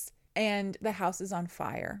house. And the house is on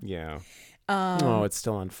fire. Yeah. It's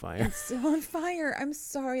still on fire. It's still on fire. I'm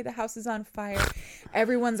sorry. The house is on fire.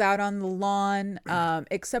 Everyone's out on the lawn,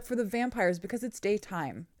 except for the vampires because it's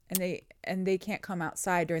daytime and they can't come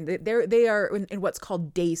outside during they are in what's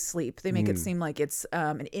called day sleep. They make it seem like it's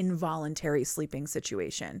an involuntary sleeping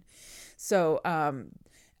situation. So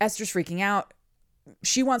Esther's freaking out.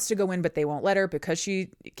 She wants to go in, but they won't let her because she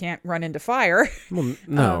can't run into fire. Well,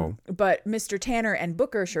 no. But Mr. Tanner and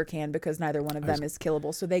Booker sure can because neither one of them is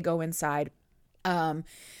killable. So they go inside.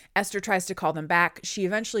 Esther tries to call them back. She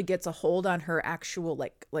eventually gets a hold on her actual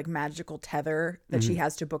like magical tether that she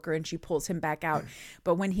has to Booker, and she pulls him back out.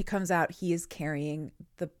 But when he comes out, he is carrying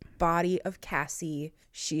the body of Cassie.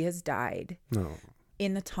 She has died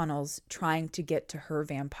in the tunnels trying to get to her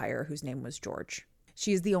vampire whose name was George.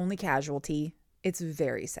 She is the only casualty. It's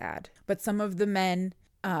very sad. But some of the men,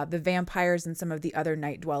 the vampires and some of the other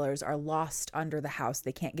night dwellers are lost under the house.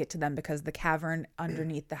 They can't get to them because the cavern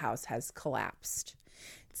underneath the house has collapsed.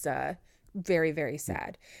 It's Very, very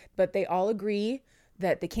sad. But they all agree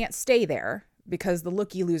that they can't stay there because the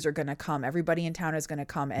looky-loos are going to come. Everybody in town is going to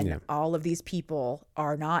come. And all of these people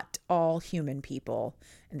are not all human people.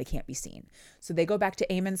 And they can't be seen. So they go back to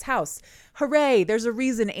Eamon's house. Hooray! There's a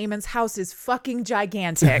reason Eamon's house is fucking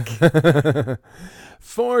gigantic.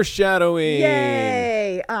 Foreshadowing.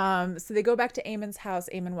 Yay! So they go back to Eamon's house.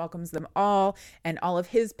 Eamon welcomes them all. And all of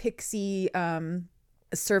his pixie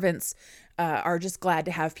servants are just glad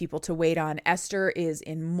to have people to wait on. Esther is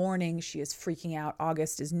in mourning. She is freaking out.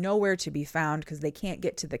 August is nowhere to be found because they can't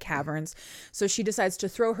get to the caverns. So she decides to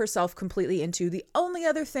throw herself completely into the only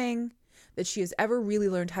other thing that she has ever really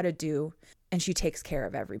learned how to do, and she takes care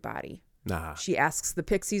of everybody. She asks the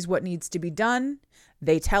pixies what needs to be done.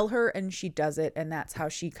 They tell her, and she does it, and that's how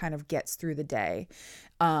she kind of gets through the day.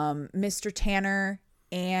 Mr. Tanner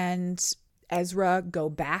and Ezra go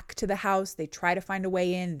back to the house. They try to find a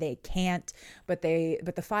way in. They can't, but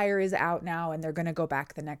the fire is out now, and they're going to go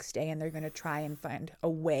back the next day, and they're going to try and find a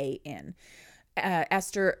way in.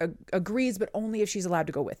 Esther agrees, but only if she's allowed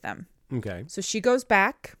to go with them. Okay. So she goes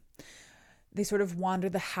back. They sort of wander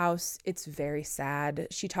the house. It's very sad.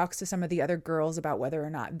 She talks to some of the other girls about whether or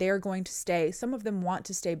not they're going to stay. Some of them want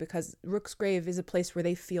to stay because Rooksgrave is a place where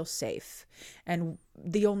they feel safe and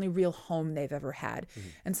the only real home they've ever had. Mm-hmm.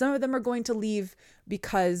 And some of them are going to leave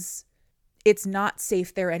because it's not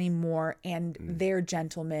safe there anymore and their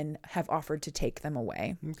gentlemen have offered to take them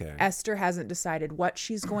away. Okay. Esther hasn't decided what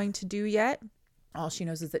she's going to do yet. All she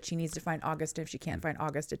knows is that she needs to find August. If she can't find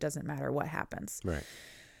August, it doesn't matter what happens. Right.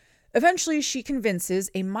 Eventually, she convinces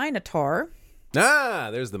a Minotaur.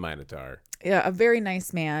 There's the Minotaur. Yeah, a very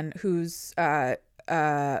nice man who's a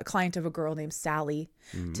client of a girl named Sally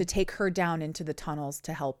to take her down into the tunnels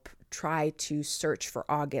to help try to search for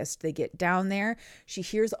August. They get down there. She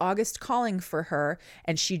hears August calling for her,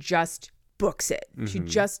 and she just books it. Mm-hmm. She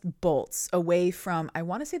just bolts away from, I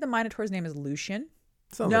want to say the Minotaur's name is Lucian.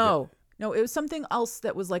 No, it was something else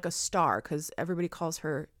that was like a star because everybody calls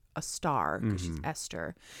her a star because she's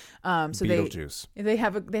Esther. So Beetlejuice. They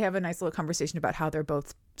have a nice little conversation about how they're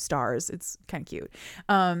both stars. It's kind of cute.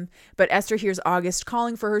 But Esther hears August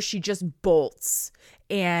calling for her. She just bolts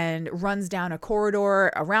and runs down a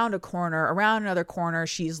corridor, around a corner, around another corner.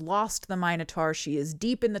 She's lost the Minotaur. She is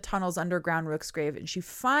deep in the tunnels underground Rooksgrave, and she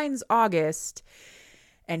finds August,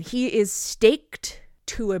 and he is staked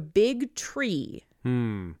to a big tree.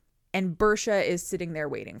 And Bersha is sitting there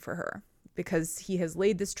waiting for her. Because he has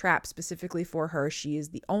laid this trap specifically for her. She is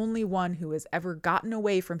the only one who has ever gotten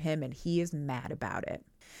away from him, and he is mad about it.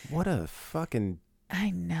 What a fucking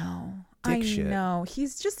I know. Shit.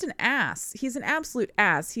 He's just an ass. He's an absolute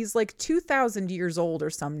ass. He's like 2,000 years old or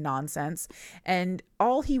some nonsense. And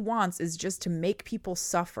all he wants is just to make people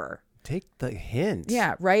suffer. Take the hint.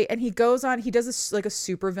 Yeah, right? And he goes on, he does a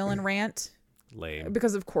supervillain rant. Lame.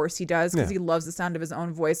 Because of course he does, because he loves the sound of his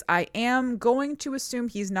own voice. I am going to assume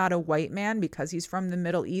he's not a white man because he's from the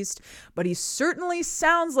Middle East, but he certainly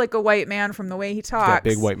sounds like a white man from the way he talks. He's got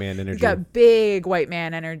big white man energy. He's got big white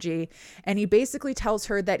man energy. And he basically tells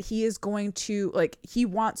her that he is going to, like, he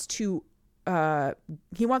wants to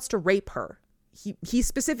rape her. He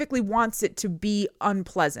specifically wants it to be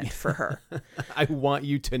unpleasant for her. I want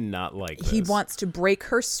you to not like this. He wants to break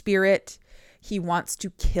her spirit. He wants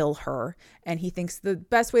to kill her, and he thinks the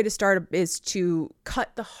best way to start is to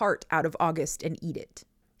cut the heart out of August and eat it.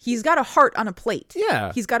 He's got a heart on a plate.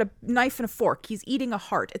 Yeah. He's got a knife and a fork. He's eating a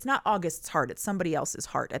heart. It's not August's heart. It's somebody else's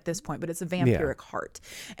heart at this point, but it's a vampiric heart.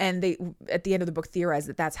 And they, at the end of the book, theorize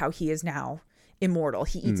that that's how he is now immortal.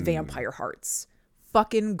 He eats vampire hearts.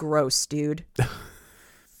 Fucking gross, dude.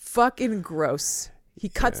 Fucking gross. He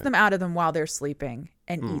cuts them out of them while they're sleeping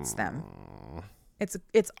and eats them.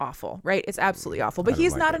 It's awful, right? It's absolutely awful. But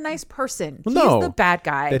he's not a nice person. He's the bad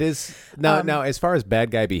guy. It is now as far as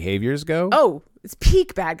bad guy behaviors go. Oh, it's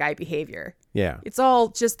peak bad guy behavior. Yeah. It's all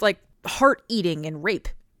just like heart eating and rape.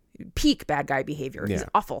 Peak bad guy behavior. He's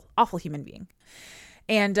awful human being.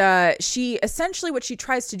 And she essentially, what she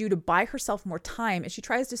tries to do to buy herself more time is she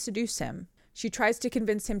tries to seduce him. She tries to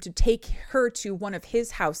convince him to take her to one of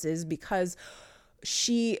his houses because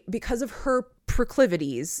of her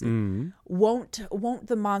proclivities, won't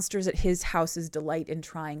the monsters at his houses delight in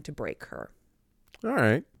trying to break her. All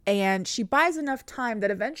right. And she buys enough time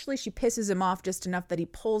that eventually she pisses him off just enough that he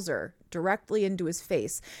pulls her directly into his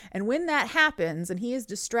face. And when that happens and he is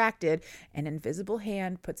distracted, an invisible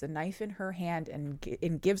hand puts a knife in her hand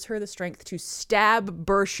and gives her the strength to stab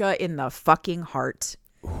Bersha in the fucking heart.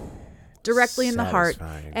 Directly in the heart.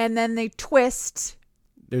 And then they twist.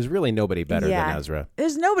 There's really nobody better than Ezra.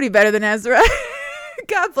 There's nobody better than Ezra.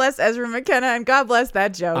 God bless Ezra McKenna, and God bless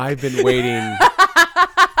that joke. I've been waiting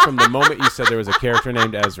From the moment you said there was a character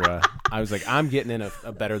named Ezra, I was like, I'm getting in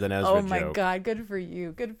a better than Ezra Oh my joke. God, good for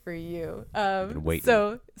you. Good for you. Been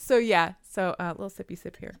waiting. So yeah. So little sippy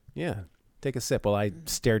sip here. Yeah. Take a sip while I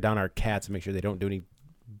stare down our cats and make sure they don't do any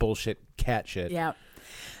bullshit cat shit. Yeah.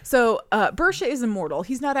 So Bersha is immortal.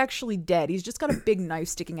 He's not actually dead. He's just got a big knife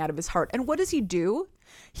sticking out of his heart. And what does he do?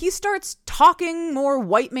 He starts talking more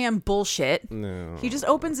white man bullshit. No. He just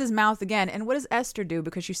opens his mouth again. And what does Esther do?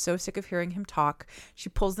 Because she's so sick of hearing him talk, she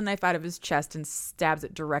pulls the knife out of his chest and stabs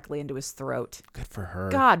it directly into his throat. Good for her.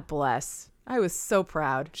 God bless. I was so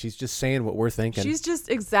proud. She's just saying what we're thinking. She's just,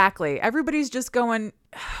 exactly. Everybody's just going,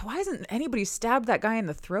 why hasn't anybody stabbed that guy in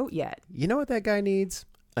the throat yet? You know what that guy needs?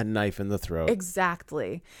 A knife in the throat.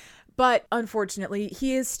 Exactly. But unfortunately,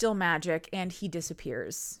 he is still magic and he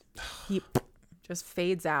disappears. He just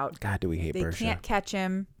fades out. God, do we hate They Bersha. can't catch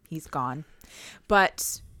him. He's gone.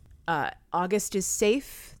 But August is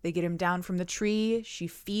safe. They get him down from the tree. She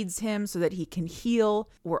feeds him so that he can heal.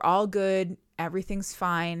 We're all good. Everything's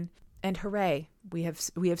fine. And hooray, we have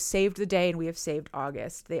saved the day and we have saved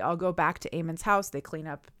August. They all go back to Eamon's house. They clean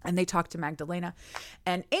up and they talk to Magdalena.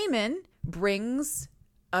 And Eamon brings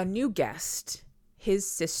a new guest, his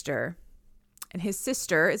sister. And his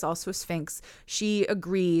sister is also a Sphinx. She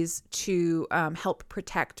agrees to help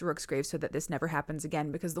protect Rooksgrave so that this never happens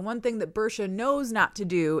again. Because the one thing that Bersha knows not to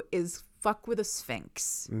do is fuck with a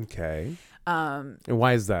Sphinx. Okay. And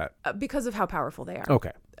why is that? Because of how powerful they are.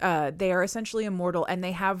 Okay. They are essentially immortal and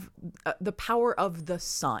they have the power of the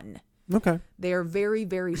sun. Okay. They are very,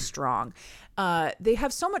 very strong. They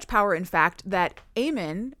have so much power, in fact, that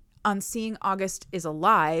Eamon, on seeing August is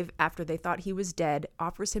alive after they thought he was dead,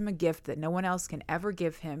 offers him a gift that no one else can ever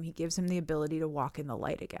give him. He gives him the ability to walk in the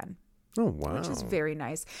light again. Oh, wow. Which is very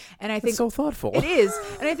nice. And I think That's so thoughtful. It is.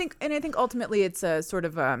 And I think ultimately it's a sort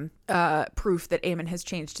of proof that Eamon has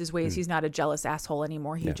changed his ways. He's not a jealous asshole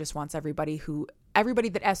anymore. He just wants everybody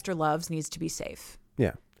that Esther loves needs to be safe.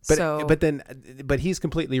 Yeah. But he's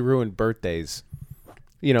completely ruined birthdays.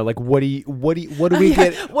 You know, like what do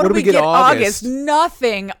we get August?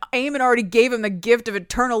 Nothing. Eamon already gave him the gift of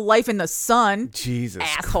eternal life in the sun. Jesus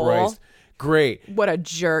asshole. Christ. Great. What a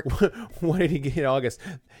jerk. What did he get August?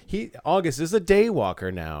 August is a day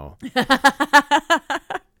walker now.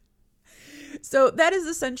 So that is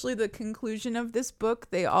essentially the conclusion of this book.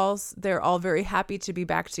 They're all very happy to be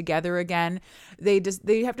back together again. They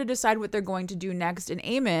have to decide what they're going to do next, and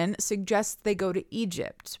Eamon suggests they go to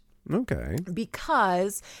Egypt. Okay.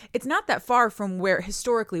 Because it's not that far from where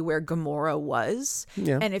Gomorrah was.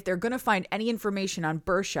 Yeah. And if they're going to find any information on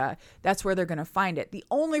Bersha, that's where they're going to find it. The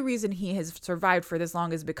only reason he has survived for this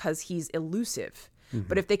long is because he's elusive. Mm-hmm.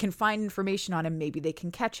 But if they can find information on him, maybe they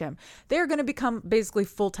can catch him. They're going to become basically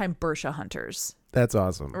full-time Bersha hunters. That's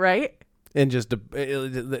awesome. Right? And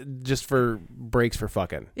just for breaks for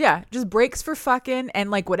fucking. Yeah, just breaks for fucking and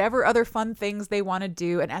like whatever other fun things they want to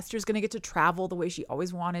do. And Esther's going to get to travel the way she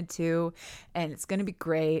always wanted to. And it's going to be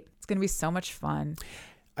great. It's going to be so much fun.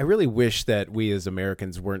 I really wish that we as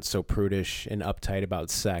Americans weren't so prudish and uptight about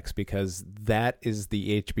sex, because that is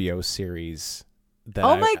the HBO series that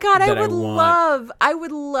I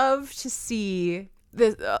would love to see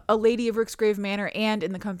a Lady of Rooksgrave Manor and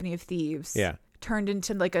In the Company of Thieves. Yeah. Turned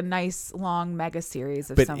into like a nice long mega series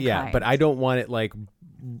of some kind. But I don't want it like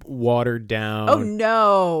watered down. Oh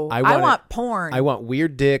no. I want porn. I want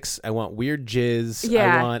weird dicks. I want weird jizz.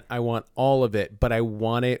 Yeah. I want all of it, but I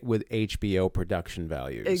want it with HBO production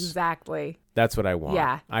values. Exactly. That's what I want.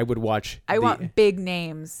 Yeah. I would watch. I want big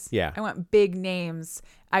names. Yeah. I want big names.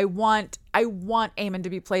 I want Eamon to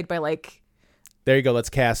be played by like. There you go. Let's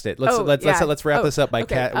cast it. Let's wrap this up by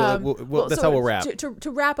okay. that's how we'll wrap. To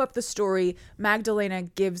wrap up the story, Magdalena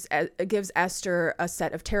gives Esther a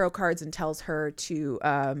set of tarot cards and tells her to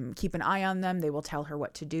keep an eye on them. They will tell her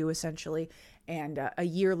what to do, essentially. And a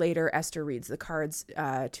year later, Esther reads the cards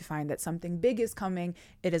to find that something big is coming.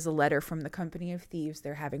 It is a letter from the Company of Thieves.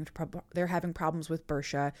 They're having problems with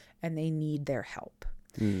Bersha, and they need their help.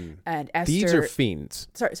 And Esther, Thieves or fiends?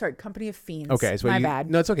 Sorry, Company of Fiends. Okay, my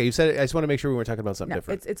bad. No, it's okay. You said it. I just want to make sure we weren't talking about something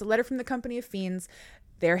different. It's a letter from the Company of Fiends.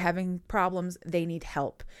 They're having problems. They need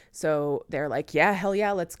help. So they're like, yeah, hell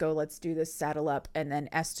yeah, let's go. Let's do this. Saddle up. And then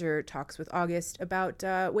Esther talks with August about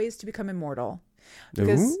ways to become immortal.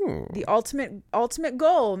 Because the ultimate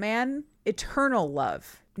goal, man, eternal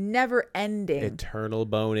love, never ending, eternal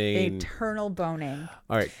boning.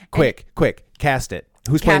 All right, quick, cast it.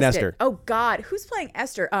 Who's playing Esther? Oh God, who's playing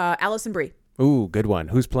Esther? Alison Brie. Ooh, good one.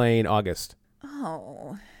 Who's playing August?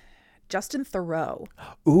 Oh, Justin Theroux.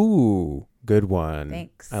 Ooh, good one.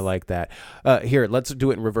 Thanks. I like that. Here, let's do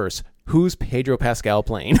it in reverse. Who's Pedro Pascal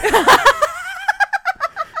playing?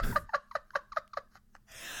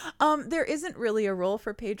 There isn't really a role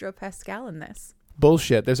for Pedro Pascal in this.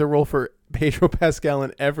 Bullshit. There's a role for Pedro Pascal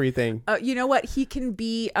in everything. You know what? He can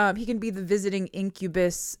be the visiting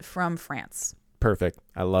incubus from France. Perfect.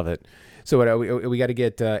 I love it. So what we got to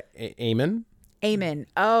get Eamon. Eamon.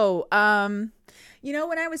 Oh,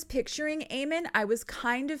 when I was picturing Eamon, I was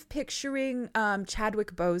kind of picturing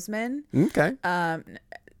Chadwick Boseman. Okay.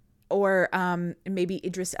 Or maybe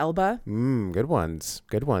Idris Elba. Good ones.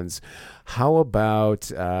 Good ones. How about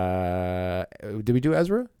did we do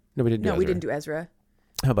Ezra? No, we didn't do Ezra. No, we didn't do Ezra.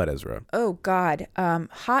 How about Ezra? Oh God.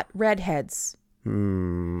 Hot redheads.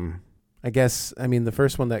 I guess the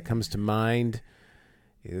first one that comes to mind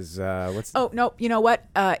is what's Oh no, you know what?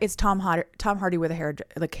 It's Tom Hardy with a hair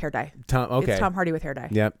dye. Okay. It's Tom Hardy with hair dye.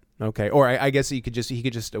 Yep. Okay. Or I guess he could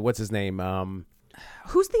just what's his name?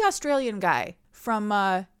 Who's the Australian guy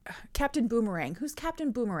from Captain Boomerang? Who's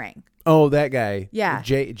Captain Boomerang? Oh, that guy. Yeah.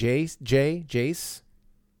 Jace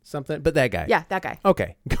something, but that guy. Yeah, that guy.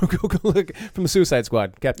 Okay. Go look from the Suicide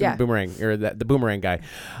Squad, Captain Boomerang, or the Boomerang guy.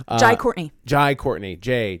 Jai Courtney.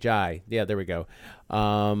 Jai. Yeah, there we go. Who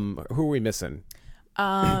are we missing?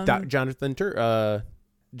 Jonathan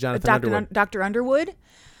Underwood. Dr. Underwood.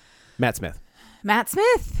 Matt Smith.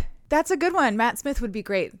 That's a good one. Matt Smith would be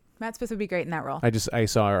great. Matt Smith would be great in that role. I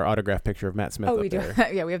saw our autographed picture of Matt Smith. Oh, we do.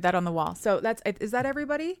 There. Yeah, we have that on the wall. So is that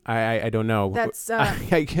everybody? I don't know. That's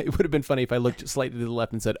it would have been funny if I looked slightly to the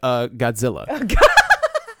left and said Godzilla.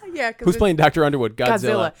 Yeah. Who's playing Dr. Underwood?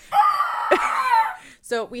 Godzilla.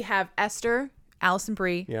 So we have Esther, Alison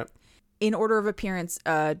Brie. Yep. In order of appearance,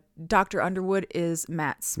 Dr. Underwood is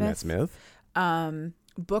Matt Smith.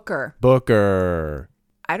 Booker.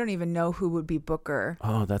 I don't even know who would be Booker.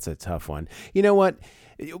 Oh, that's a tough one. You know what?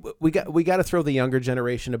 We got to throw the younger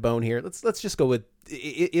generation a bone here. Let's just go with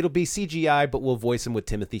it'll be CGI, but we'll voice him with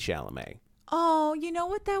Timothy Chalamet. Oh, you know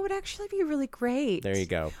what? That would actually be really great. There you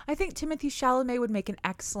go. I think Timothy Chalamet would make an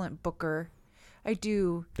excellent Booker. I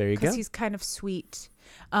do. There you go. Because he's kind of sweet.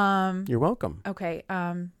 You're welcome. Okay.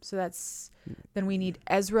 So then we need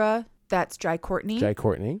Ezra. That's Jai Courtney.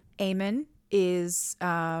 Eamon is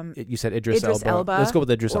you said Idris Elba. Let's go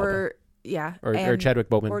with Idris Elba. Yeah. Or Chadwick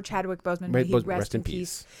Boseman. Or Chadwick Boseman. May he rest in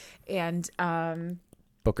peace. And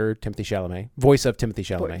Booker, Timothy Chalamet. Voice of Timothy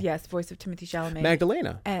Chalamet. Yes, voice of Timothy Chalamet.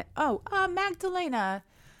 Magdalena. Magdalena.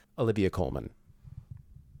 Olivia Colman.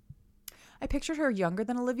 I pictured her younger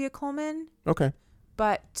than Olivia Colman. Okay.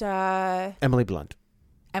 But Emily Blunt.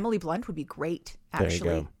 Emily Blunt would be great, actually.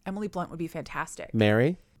 There you go. Emily Blunt would be fantastic.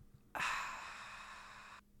 Mary.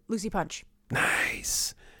 Lucy Punch.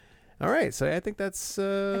 Nice. All right. So I think that's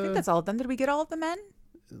all of them. Did we get all of the men?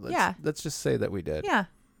 Let's just say that we did. Yeah.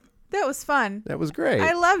 That was fun. That was great.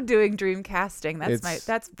 I love doing dream casting. That's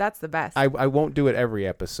the best. I won't do it every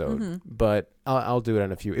episode, but I'll do it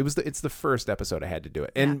on a few. It's the first episode I had to do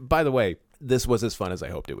it. And by the way, this was as fun as I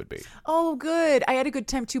hoped it would be. Oh, good. I had a good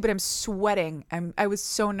time too, but I'm sweating. I was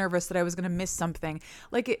so nervous that I was going to miss something.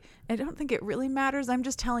 I don't think it really matters. I'm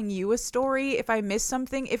just telling you a story. If I miss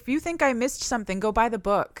something, if you think I missed something, go buy the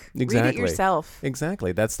book. Exactly. Read it yourself.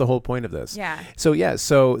 Exactly. That's the whole point of this. Yeah.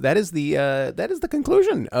 So that is the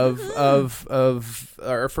conclusion of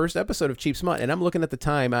our first episode of Cheap Smut. And I'm looking at the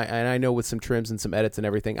time, and I know with some trims and some edits and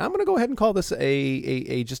everything, I'm going to go ahead and call this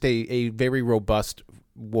a very robust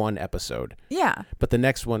one episode. Yeah. But the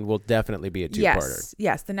next one will definitely be a two-parter.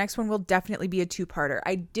 Yes, the next one will definitely be a two-parter.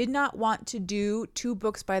 I did not want to do two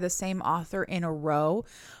books by the same author in a row,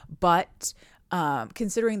 but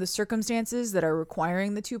considering the circumstances that are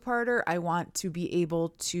requiring the two-parter, I want to be able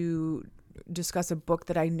to discuss a book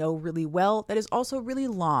that I know really well that is also really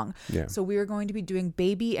long. Yeah. So we are going to be doing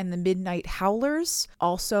Baby and the Midnight Howlers,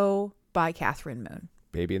 also by Catherine Moon.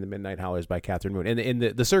 Baby and the Midnight Howlers by Catherine Moon. And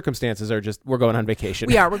the circumstances are just, we're going on vacation.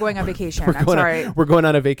 We're going on vacation. I'm sorry. We're going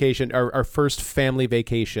on a vacation, our first family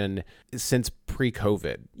vacation since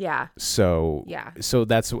pre-COVID. Yeah. So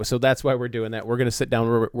that's why we're doing that. We're going to sit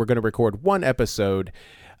down, we're going to record one episode,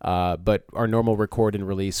 but our normal record and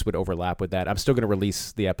release would overlap with that. I'm still going to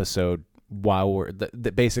release the episode while we're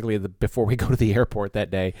basically before we go to the airport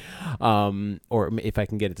that day, or if I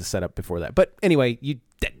can get it to set up before that. But anyway, you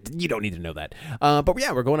don't need to know that. But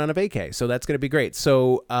yeah, we're going on a vacay, so that's going to be great.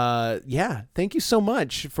 So thank you so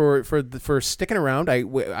much for sticking around.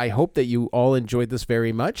 I hope that you all enjoyed this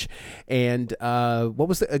very much. And what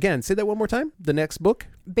was again? Say that one more time. The next book,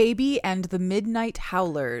 Baby and the Midnight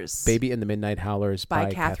Howlers. Baby and the Midnight Howlers by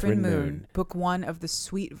Catherine Moon. Book 1 of the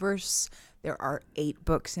Sweet Verse. There are 8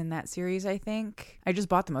 books in that series, I think. I just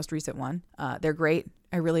bought the most recent one. They're great.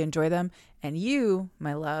 I really enjoy them. And you,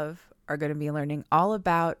 my love, are going to be learning all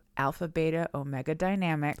about alpha, beta, omega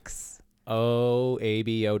dynamics. Oh,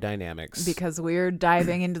 ABO dynamics. Because we're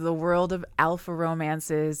diving into the world of alpha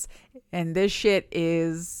romances, and this shit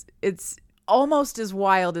it's almost as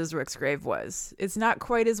wild as Rooksgrave was. It's not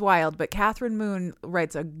quite as wild, but Catherine Moon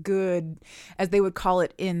writes a good, as they would call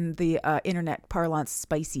it in the internet parlance,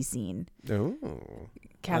 spicy scene. Oh.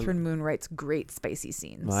 Catherine Moon writes great spicy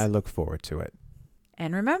scenes. Well, I look forward to it.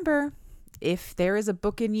 And remember, if there is a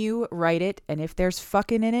book in you, write it. And if there's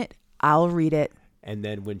fucking in it, I'll read it. And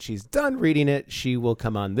then when she's done reading it, she will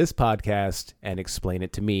come on this podcast and explain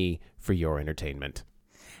it to me for your entertainment.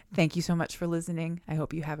 Thank you so much for listening. I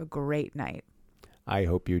hope you have a great night. I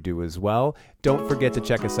hope you do as well. Don't forget to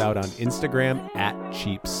check us out on Instagram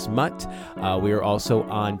 @CheapSmut. We are also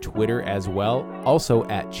on Twitter as well, also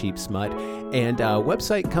 @CheapSmut. And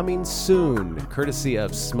website coming soon, courtesy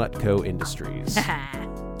of Smutco Industries.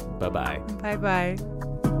 Bye-bye. Bye-bye.